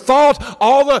ever thought,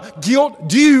 all the guilt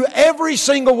due, every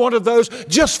single one of those,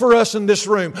 just for us in this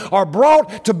room, are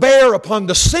brought to bear upon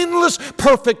the sinless,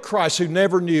 perfect Christ who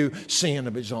never knew sin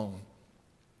of His own.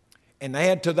 And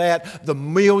add to that the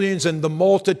millions and the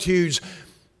multitudes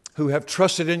who have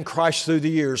trusted in Christ through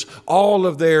the years, all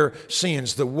of their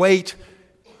sins, the weight,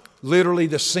 literally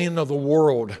the sin of the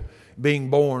world being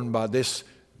borne by this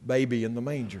baby in the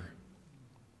manger.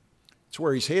 That's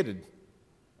where He's headed.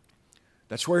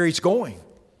 That's where He's going.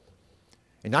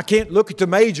 And I can't look at the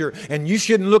manger, and you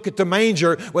shouldn't look at the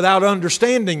manger without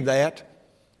understanding that.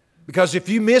 Because if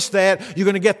you miss that, you're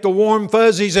going to get the warm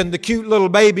fuzzies and the cute little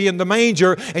baby in the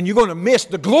manger, and you're going to miss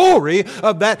the glory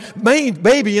of that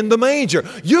baby in the manger.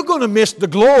 You're going to miss the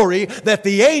glory that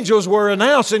the angels were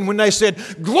announcing when they said,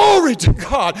 "Glory to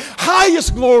God,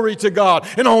 highest glory to God,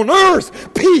 and on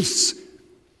earth peace."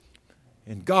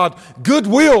 And God,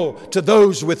 goodwill to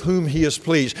those with whom He is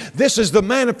pleased. This is the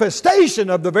manifestation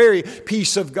of the very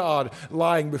peace of God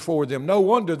lying before them. No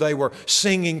wonder they were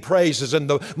singing praises, and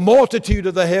the multitude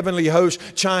of the heavenly host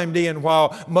chimed in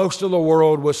while most of the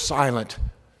world was silent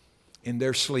in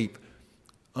their sleep,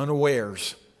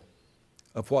 unawares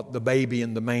of what the baby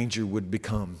in the manger would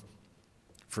become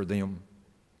for them.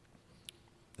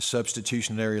 The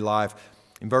substitutionary life.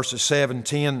 In verses 7,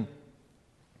 10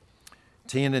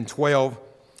 and 12,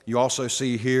 you also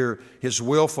see here His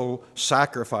willful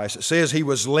sacrifice. It says He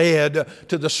was led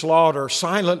to the slaughter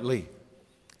silently.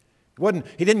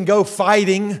 He didn't go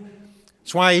fighting.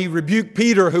 That's why He rebuked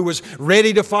Peter, who was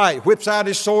ready to fight, whips out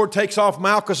his sword, takes off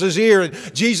Malchus's ear, and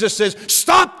Jesus says,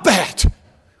 "Stop that!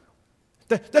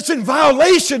 That's in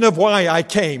violation of why I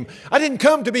came. I didn't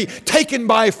come to be taken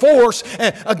by force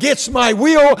against my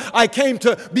will. I came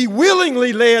to be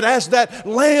willingly led as that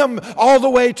lamb all the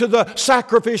way to the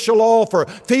sacrificial altar.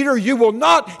 Peter, you will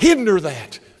not hinder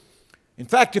that. In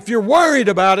fact, if you're worried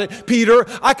about it, Peter,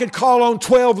 I could call on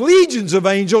 12 legions of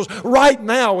angels right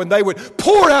now, and they would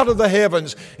pour out of the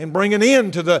heavens and bring an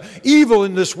end to the evil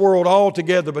in this world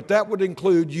altogether. But that would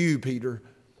include you, Peter,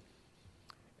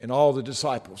 and all the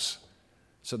disciples."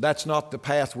 So that's not the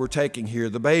path we're taking here.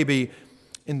 The baby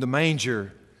in the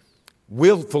manger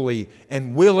willfully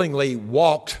and willingly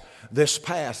walked this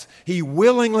path. He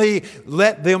willingly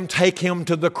let them take Him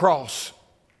to the cross.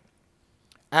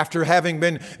 After having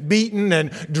been beaten and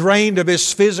drained of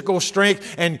His physical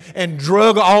strength and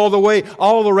drug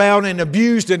all around and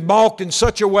abused and balked in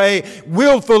such a way,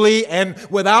 willfully and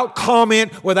without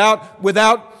comment,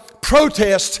 without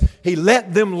protest, He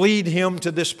let them lead Him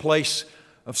to this place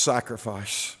of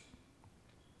sacrifice.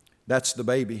 That's the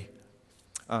baby.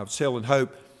 I was telling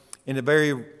Hope, in a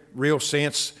very real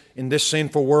sense, in this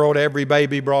sinful world, every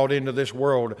baby brought into this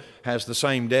world has the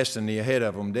same destiny ahead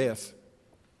of them, death.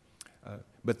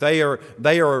 But they are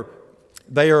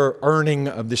earning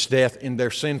of this death in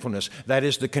their sinfulness. That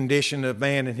is the condition of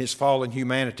man in his fallen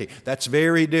humanity. That's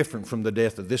very different from the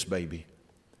death of this baby.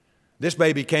 This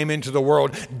baby came into the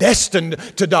world destined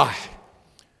to die.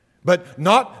 But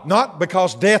not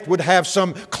because death would have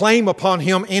some claim upon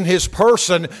him in his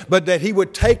person, but that he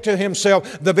would take to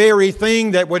himself the very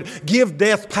thing that would give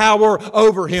death power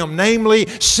over him, namely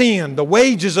sin. The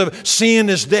wages of sin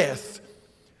is death.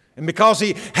 And because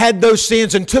he had those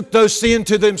sins and took those sins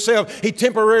to himself, he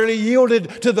temporarily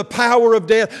yielded to the power of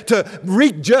death to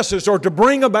wreak justice or to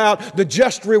bring about the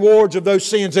just rewards of those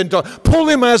sins and to pull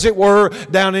him, as it were,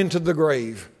 down into the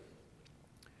grave.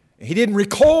 He didn't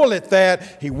recoil at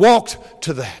that. He walked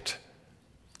to that.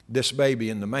 This baby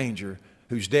in the manger,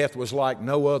 whose death was like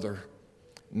no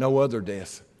other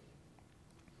death.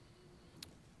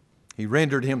 He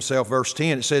rendered himself, verse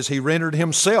 10, it says, he rendered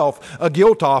himself a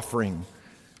guilt offering.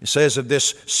 It says of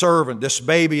this servant, this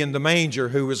baby in the manger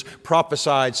who was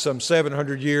prophesied some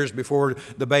 700 years before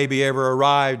the baby ever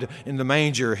arrived in the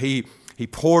manger. He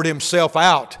poured himself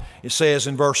out, it says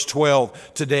in verse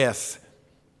 12, to death.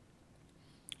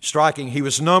 Striking, he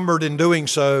was numbered in doing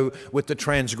so with the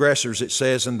transgressors, it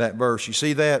says in that verse. You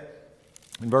see that?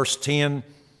 In verse 10,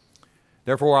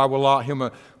 therefore I will allot him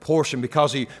a portion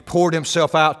because he poured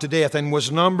himself out to death and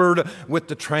was numbered with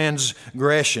the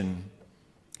transgression.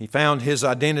 He found his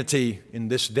identity in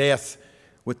this death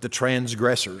with the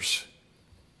transgressors.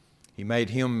 He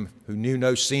made him who knew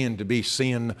no sin to be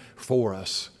sin for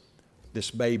us,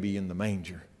 this baby in the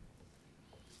manger.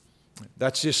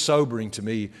 That's just sobering to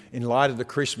me in light of the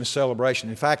Christmas celebration.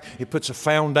 In fact, it puts a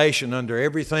foundation under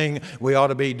everything we ought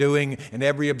to be doing and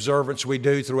every observance we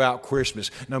do throughout Christmas.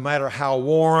 No matter how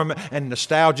warm and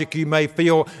nostalgic you may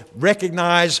feel,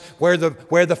 recognize where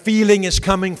the feeling is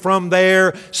coming from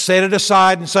there. Set it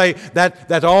aside and say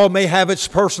that all may have its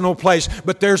personal place.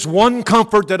 But there's one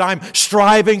comfort that I'm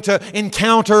striving to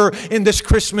encounter in this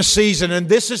Christmas season, and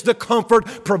this is the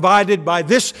comfort provided by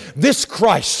this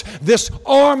Christ, this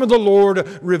arm of the Lord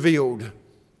revealed.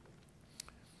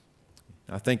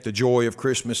 I think the joy of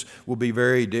Christmas will be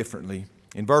very differently.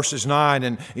 In verses 9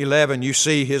 and 11, you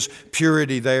see His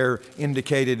purity there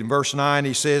indicated. In verse 9,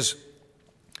 He says,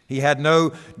 He had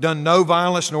done no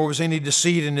violence, nor was any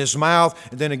deceit in His mouth.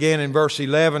 And then again in verse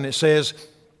 11, it says,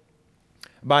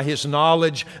 by His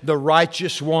knowledge, the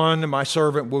righteous one, my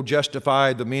servant, will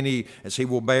justify the many as He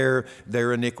will bear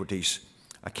their iniquities.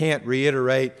 I can't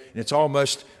reiterate, and it's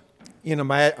almost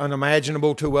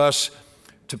unimaginable to us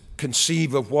to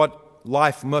conceive of what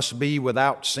life must be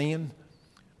without sin.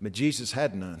 But Jesus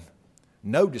had none.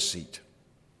 No deceit.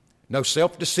 No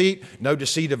self-deceit, no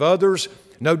deceit of others,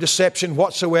 no deception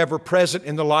whatsoever present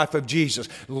in the life of Jesus.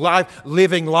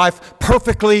 Living life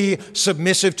perfectly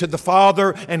submissive to the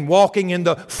Father and walking in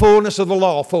the fullness of the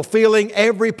law, fulfilling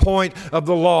every point of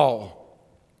the law.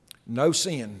 No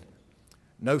sin.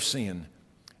 No sin.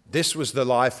 This was the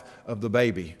life of the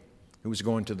baby who was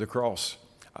going to the cross.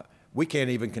 We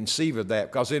can't even conceive of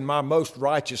that, because in my most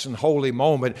righteous and holy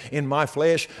moment in my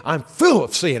flesh, I'm full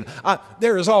of sin.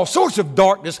 There is all sorts of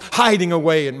darkness hiding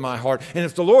away in my heart. And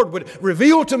if the Lord would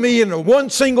reveal to me in one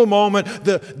single moment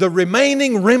the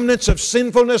remaining remnants of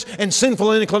sinfulness and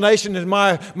sinful inclination in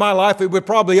my life, it would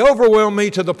probably overwhelm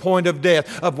me to the point of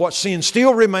death, of what sin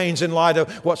still remains in light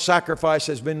of what sacrifice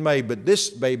has been made. But this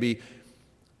baby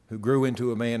who grew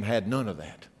into a man had none of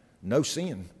that. No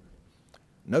sin.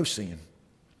 No sin.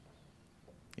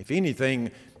 If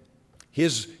anything,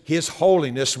 His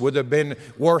holiness would have been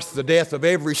worth the death of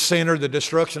every sinner, the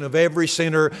destruction of every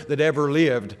sinner that ever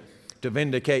lived, to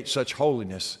vindicate such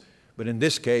holiness. But in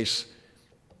this case,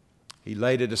 He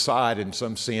laid it aside in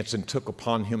some sense and took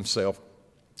upon Himself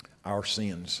our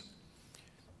sins.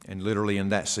 And literally in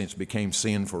that sense became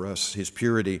sin for us. His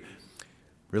purity,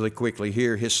 really quickly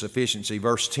here, His sufficiency.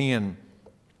 Verse 10,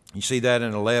 you see that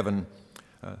in 11.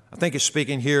 I think it's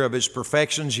speaking here of His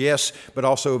perfections, yes, but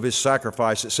also of His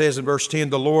sacrifice. It says in verse 10,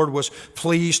 the Lord was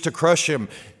pleased to crush Him.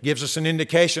 Gives us an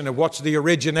indication of what's the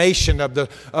origination of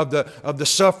the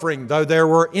suffering. Though there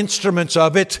were instruments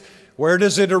of it, where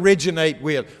does it originate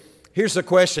with? Here's the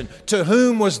question. To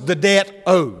whom was the debt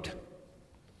owed?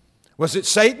 Was it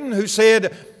Satan who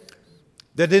said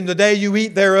that in the day you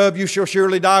eat thereof you shall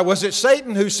surely die? Was it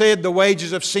Satan who said the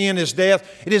wages of sin is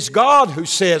death? It is God who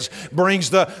says, brings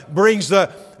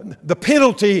the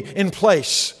penalty in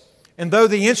place. And though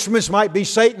the instruments might be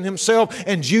Satan himself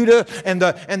and Judah and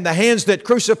the hands that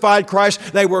crucified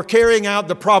Christ, they were carrying out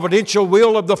the providential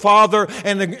will of the Father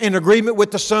and in agreement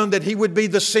with the Son that He would be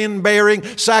the sin-bearing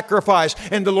sacrifice.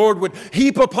 And the Lord would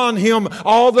heap upon Him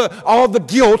all the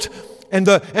guilt and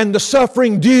the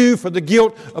suffering due for the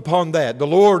guilt upon that. The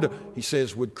Lord, He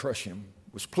says, would crush Him,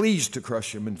 was pleased to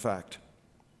crush Him, in fact.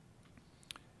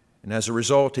 And as a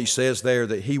result, He says there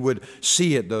that He would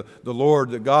see it, the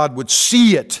Lord, that God would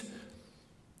see it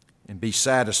and be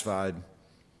satisfied,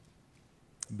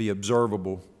 be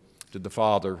observable to the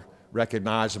Father,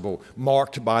 recognizable,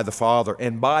 marked by the Father,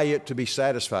 and by it to be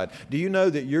satisfied. Do you know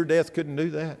that your death couldn't do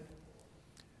that?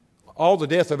 All the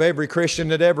death of every Christian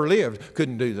that ever lived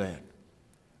couldn't do that.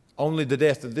 Only the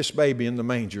death of this baby in the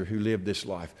manger who lived this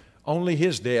life. Only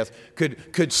His death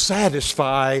could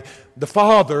satisfy the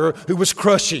Father who was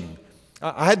crushing.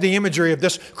 I had the imagery of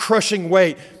this crushing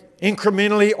weight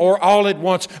incrementally or all at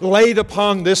once laid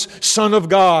upon this Son of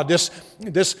God,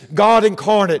 this God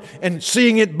incarnate, and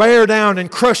seeing it bear down and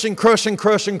crush to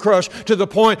the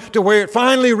point to where it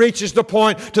finally reaches the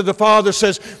point to the Father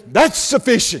says, that's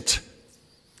sufficient.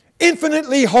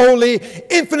 Infinitely holy,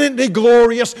 infinitely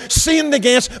glorious, sinned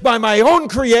against by my own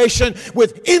creation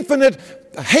with infinite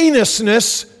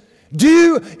heinousness,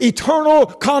 due eternal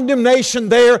condemnation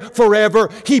there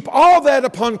forever. Heap all that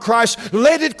upon Christ,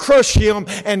 let it crush Him,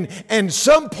 and at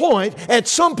some point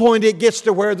it gets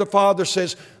to where the Father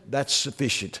says, that's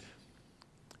sufficient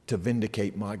to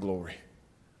vindicate my glory.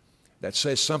 That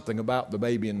says something about the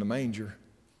baby in the manger.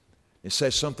 It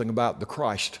says something about the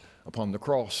Christ upon the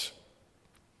cross.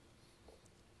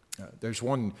 There's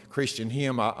one Christian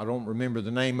hymn, I don't remember the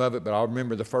name of it, but I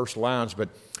remember the first lines, but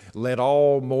let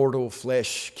all mortal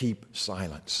flesh keep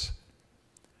silence.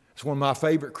 It's one of my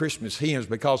favorite Christmas hymns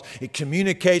because it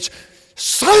communicates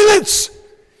silence,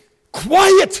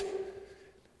 quiet.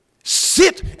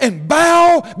 Sit and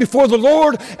bow before the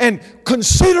Lord and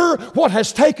consider what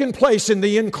has taken place in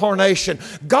the incarnation.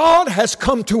 God has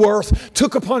come to earth,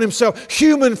 took upon Himself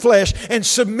human flesh, and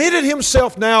submitted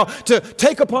Himself now to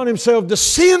take upon Himself the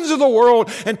sins of the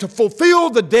world and to fulfill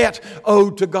the debt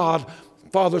owed to God,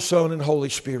 Father, Son, and Holy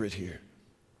Spirit here.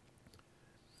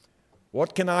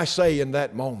 What can I say in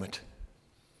that moment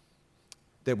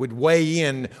that would weigh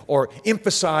in or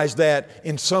emphasize that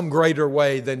in some greater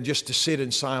way than just to sit in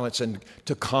silence and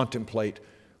to contemplate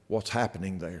what's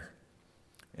happening there?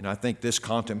 And I think this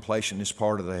contemplation is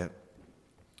part of that.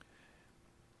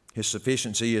 His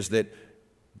sufficiency is that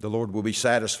the Lord will be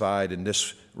satisfied, and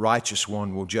this righteous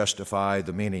one will justify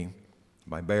the many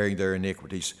by bearing their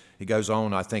iniquities. He goes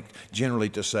on, I think, generally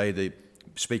to say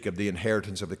speak of the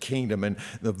inheritance of the kingdom and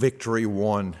the victory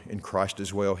won in Christ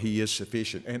as well. He is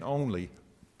sufficient, and only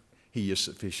He is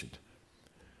sufficient.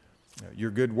 Your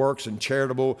good works and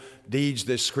charitable deeds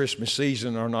this Christmas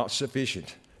season are not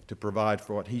sufficient to provide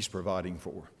for what He's providing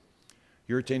for.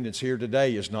 Your attendance here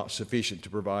today is not sufficient to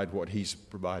provide what He's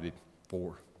provided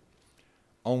for.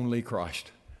 Only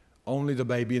Christ, only the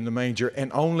baby in the manger,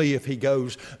 and only if He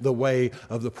goes the way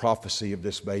of the prophecy of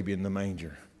this baby in the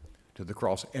manger to the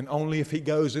cross, and only if He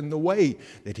goes in the way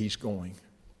that He's going.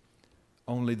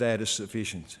 Only that is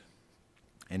sufficient.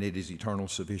 And it is eternal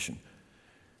sufficient.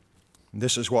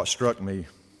 This is what struck me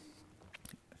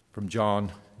from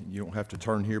John. You don't have to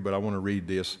turn here, but I want to read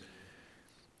this.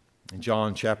 In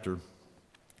John chapter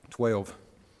 12, you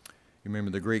remember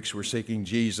the Greeks were seeking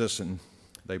Jesus, and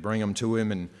they bring Him to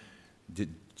Him, and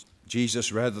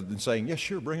Jesus, rather than saying, yes,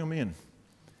 sure, bring Him in.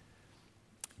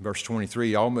 Verse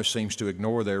 23 almost seems to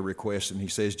ignore their request, and He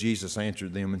says, Jesus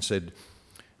answered them and said,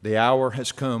 the hour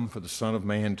has come for the Son of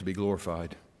Man to be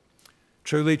glorified.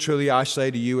 Truly, truly, I say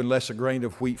to you, unless a grain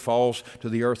of wheat falls to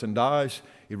the earth and dies,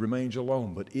 it remains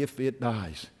alone. But if it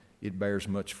dies, it bears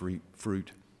much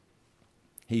fruit.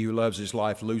 He who loves his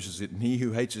life loses it, and he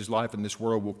who hates his life in this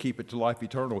world will keep it to life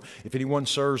eternal. If anyone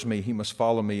serves me, he must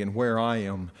follow me, and where I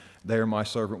am, there my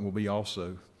servant will be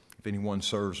also. If anyone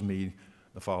serves me,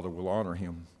 the Father will honor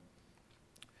him.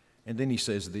 And then he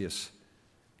says this,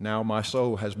 now my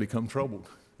soul has become troubled,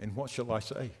 and what shall I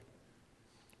say?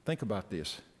 Think about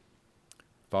this.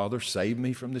 Father, save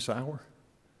me from this hour,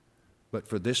 but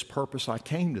for this purpose I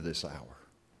came to this hour.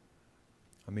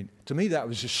 I mean, to me that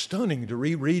was just stunning to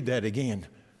reread that again.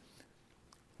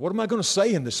 What am I going to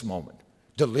say in this moment?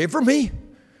 Deliver me?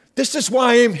 This is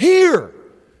why I am here.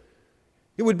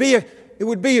 It would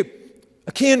be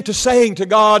akin to saying to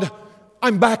God,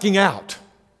 I'm backing out.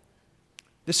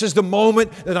 This is the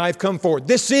moment that I've come for.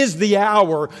 This is the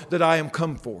hour that I am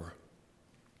come for.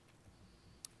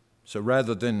 So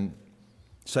rather than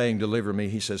saying, deliver me,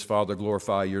 he says, Father,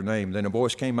 glorify your name. Then a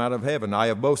voice came out of heaven. I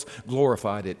have both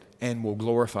glorified it and will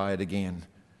glorify it again.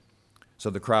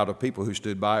 So the crowd of people who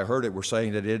stood by heard it were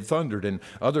saying that it had thundered, and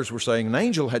others were saying an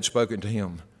angel had spoken to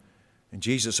him. And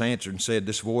Jesus answered and said,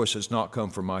 this voice has not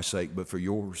come for my sake, but for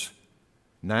yours.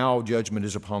 Now judgment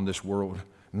is upon this world.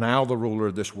 Now the ruler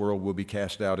of this world will be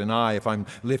cast out. And I, if I'm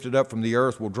lifted up from the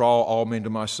earth, will draw all men to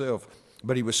myself.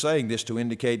 But he was saying this to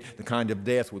indicate the kind of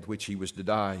death with which he was to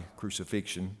die,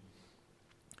 crucifixion.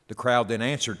 The crowd then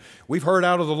answered, we've heard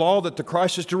out of the law that the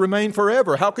Christ is to remain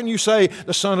forever. How can you say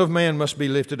the Son of Man must be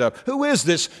lifted up? Who is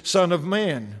this Son of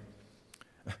Man?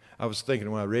 I was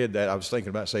thinking when I read that, I was thinking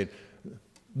about saying,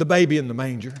 the baby in the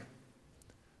manger.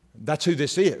 That's who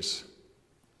this is.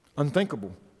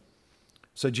 Unthinkable.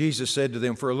 So Jesus said to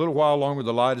them, for a little while longer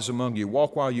the light is among you.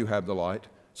 Walk while you have the light,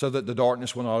 so that the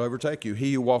darkness will not overtake you.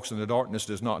 He who walks in the darkness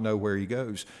does not know where he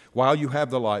goes. While you have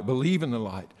the light, believe in the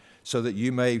light, so that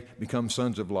you may become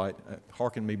sons of light.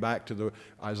 Hearken me back to the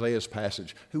Isaiah's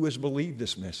passage. Who has believed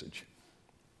this message?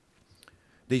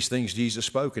 These things Jesus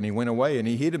spoke, and he went away, and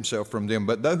he hid himself from them.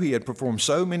 But though he had performed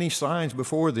so many signs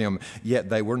before them, yet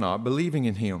they were not believing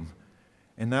in him.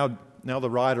 And now the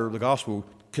writer of the gospel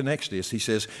connects this. He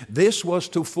says, this was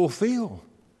to fulfill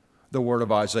the word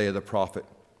of Isaiah the prophet,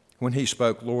 when he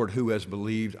spoke, Lord, who has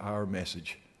believed our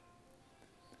message?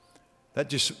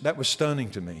 That was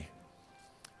stunning to me.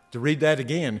 to read that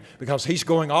again, because he's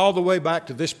going all the way back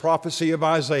to this prophecy of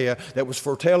Isaiah that was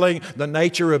foretelling the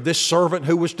nature of this servant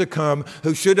who was to come,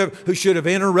 who should have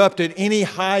interrupted any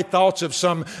high thoughts of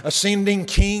some ascending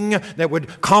king that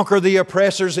would conquer the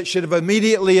oppressors. It should have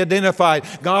immediately identified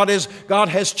God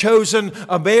has chosen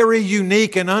a very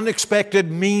unique and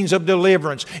unexpected means of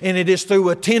deliverance, and it is through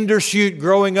a tender shoot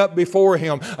growing up before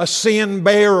him, a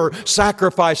sin-bearer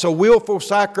sacrifice, a willful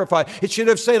sacrifice. It should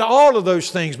have said all of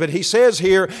those things, but he says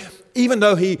here, even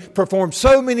though he performed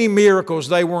so many miracles,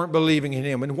 they weren't believing in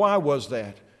him. And why was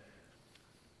that?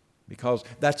 Because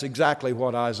that's exactly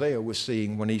what Isaiah was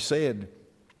seeing when he said,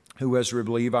 "Who has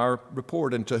believed our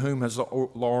report, and to whom has the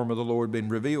arm of the Lord been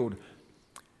revealed?"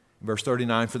 Verse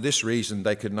 39, "For this reason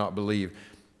they could not believe."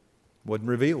 Wasn't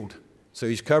revealed. So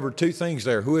he's covered two things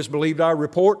there. Who has believed our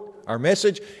report, our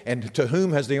message, and to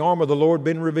whom has the arm of the Lord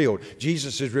been revealed?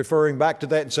 Jesus is referring back to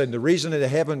that and saying the reason that they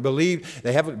haven't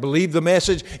believed the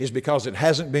message is because it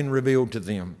hasn't been revealed to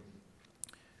them.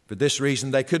 For this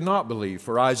reason they could not believe.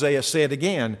 For Isaiah said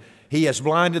again, "He has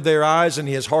blinded their eyes and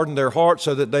he has hardened their hearts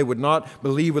so that they would not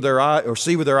believe with their eyes, or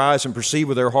see with their eyes and perceive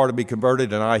with their heart and be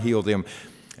converted, and I heal them."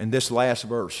 And this last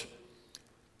verse,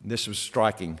 this was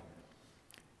striking.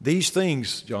 These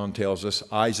things, John tells us,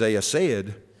 Isaiah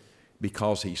said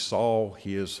because he saw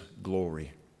his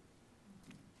glory.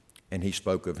 And he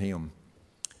spoke of him.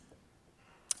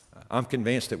 I'm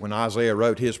convinced that when Isaiah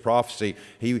wrote his prophecy,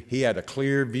 he had a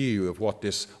clear view of what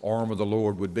this arm of the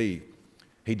Lord would be.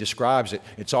 He describes it.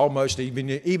 It's almost,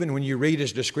 even when you read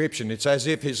his description, it's as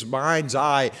if his mind's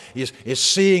eye is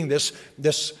seeing this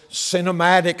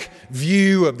cinematic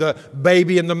view of the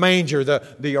baby in the manger,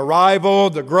 the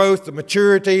arrival, the growth, the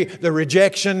maturity, the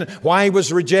rejection, why he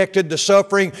was rejected, the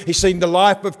suffering. He's seen the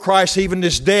life of Christ, even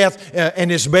his death and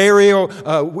his burial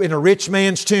in a rich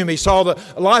man's tomb. He saw the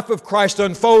life of Christ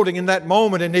unfolding in that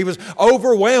moment, and he was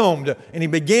overwhelmed. And he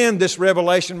began this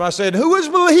revelation by saying, "Who has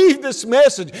believed this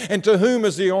message, and to whom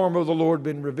has the arm of the Lord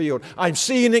been revealed?" I'm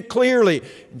seeing it clearly.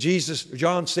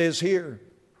 John says here,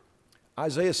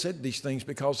 Isaiah said these things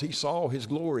because he saw his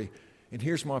glory. And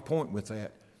here's my point with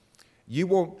that. You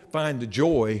won't find the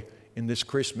joy in this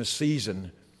Christmas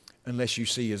season unless you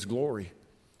see his glory.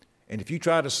 And if you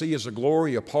try to see his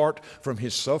glory apart from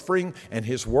his suffering and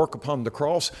his work upon the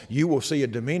cross, you will see a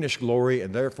diminished glory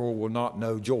and therefore will not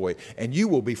know joy. And you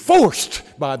will be forced,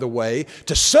 by the way,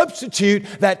 to substitute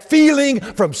that feeling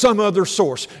from some other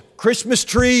source. Christmas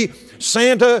tree,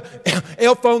 Santa,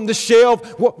 elf on the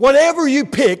shelf, whatever you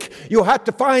pick, you'll have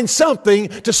to find something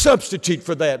to substitute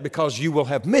for that because you will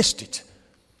have missed it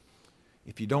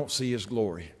if you don't see his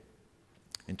glory.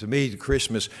 And to me, the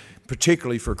Christmas,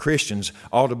 particularly for Christians,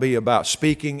 ought to be about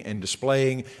speaking and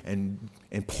displaying and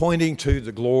pointing to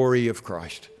the glory of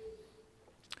Christ.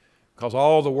 Because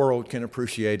all the world can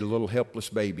appreciate a little helpless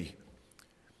baby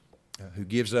who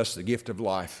gives us the gift of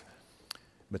life.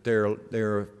 But there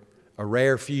are a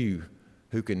rare few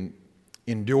who can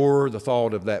endure the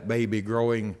thought of that baby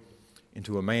growing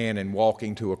into a man and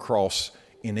walking to a cross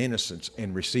in innocence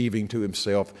and receiving to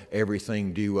himself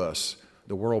everything due us.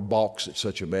 The world balks at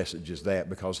such a message as that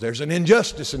because there's an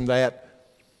injustice in that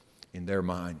in their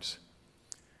minds.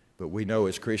 But we know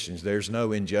as Christians there's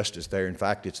no injustice there. In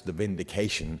fact, it's the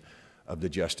vindication of the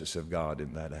justice of God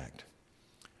in that act.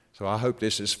 So I hope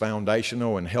this is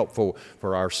foundational and helpful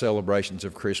for our celebrations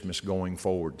of Christmas going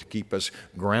forward, to keep us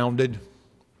grounded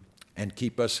and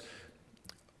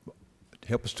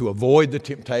help us to avoid the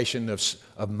temptation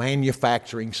of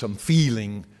manufacturing some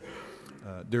feeling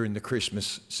during the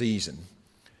Christmas season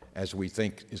as we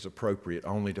think is appropriate,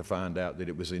 only to find out that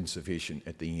it was insufficient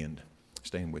at the end.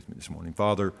 Stand with me this morning.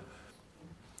 Father,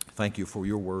 thank you for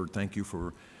your word. Thank you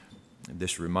for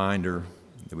this reminder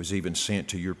that was even sent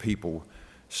to your people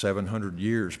 700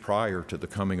 years prior to the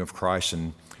coming of Christ,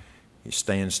 and it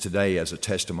stands today as a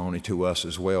testimony to us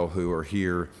as well who are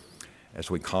here as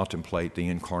we contemplate the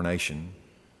incarnation.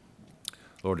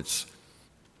 Lord, it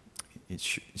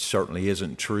certainly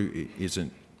isn't true, it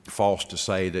isn't false to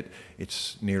say that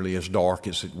it's nearly as dark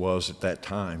as it was at that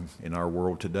time in our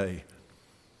world today.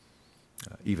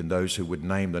 Even those who would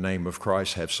name the name of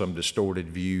Christ have some distorted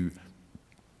view,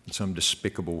 some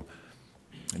despicable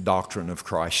doctrine of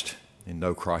Christ, and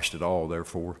no Christ at all,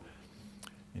 therefore.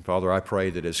 And Father, I pray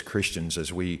that as Christians,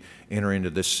 as we enter into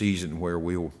this season where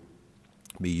we'll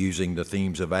be using the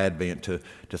themes of Advent to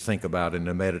think about and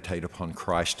to meditate upon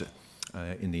Christ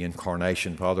in the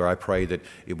incarnation, Father, I pray that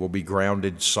it will be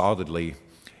grounded solidly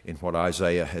in what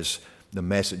Isaiah has, the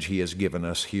message he has given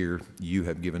us here, you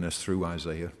have given us through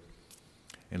Isaiah.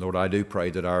 And Lord, I do pray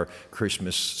that our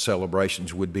Christmas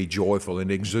celebrations would be joyful and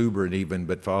exuberant even,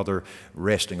 but Father,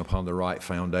 resting upon the right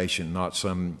foundation, not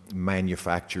some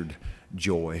manufactured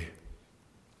joy,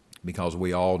 because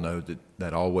we all know that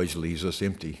that always leaves us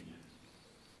empty.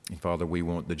 And Father, we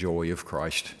want the joy of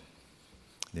Christ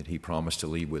that he promised to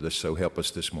leave with us. So help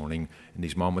us this morning in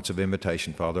these moments of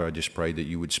invitation. Father, I just pray that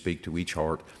you would speak to each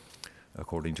heart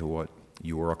according to what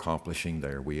you are accomplishing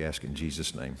there. We ask in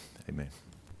Jesus' name, amen.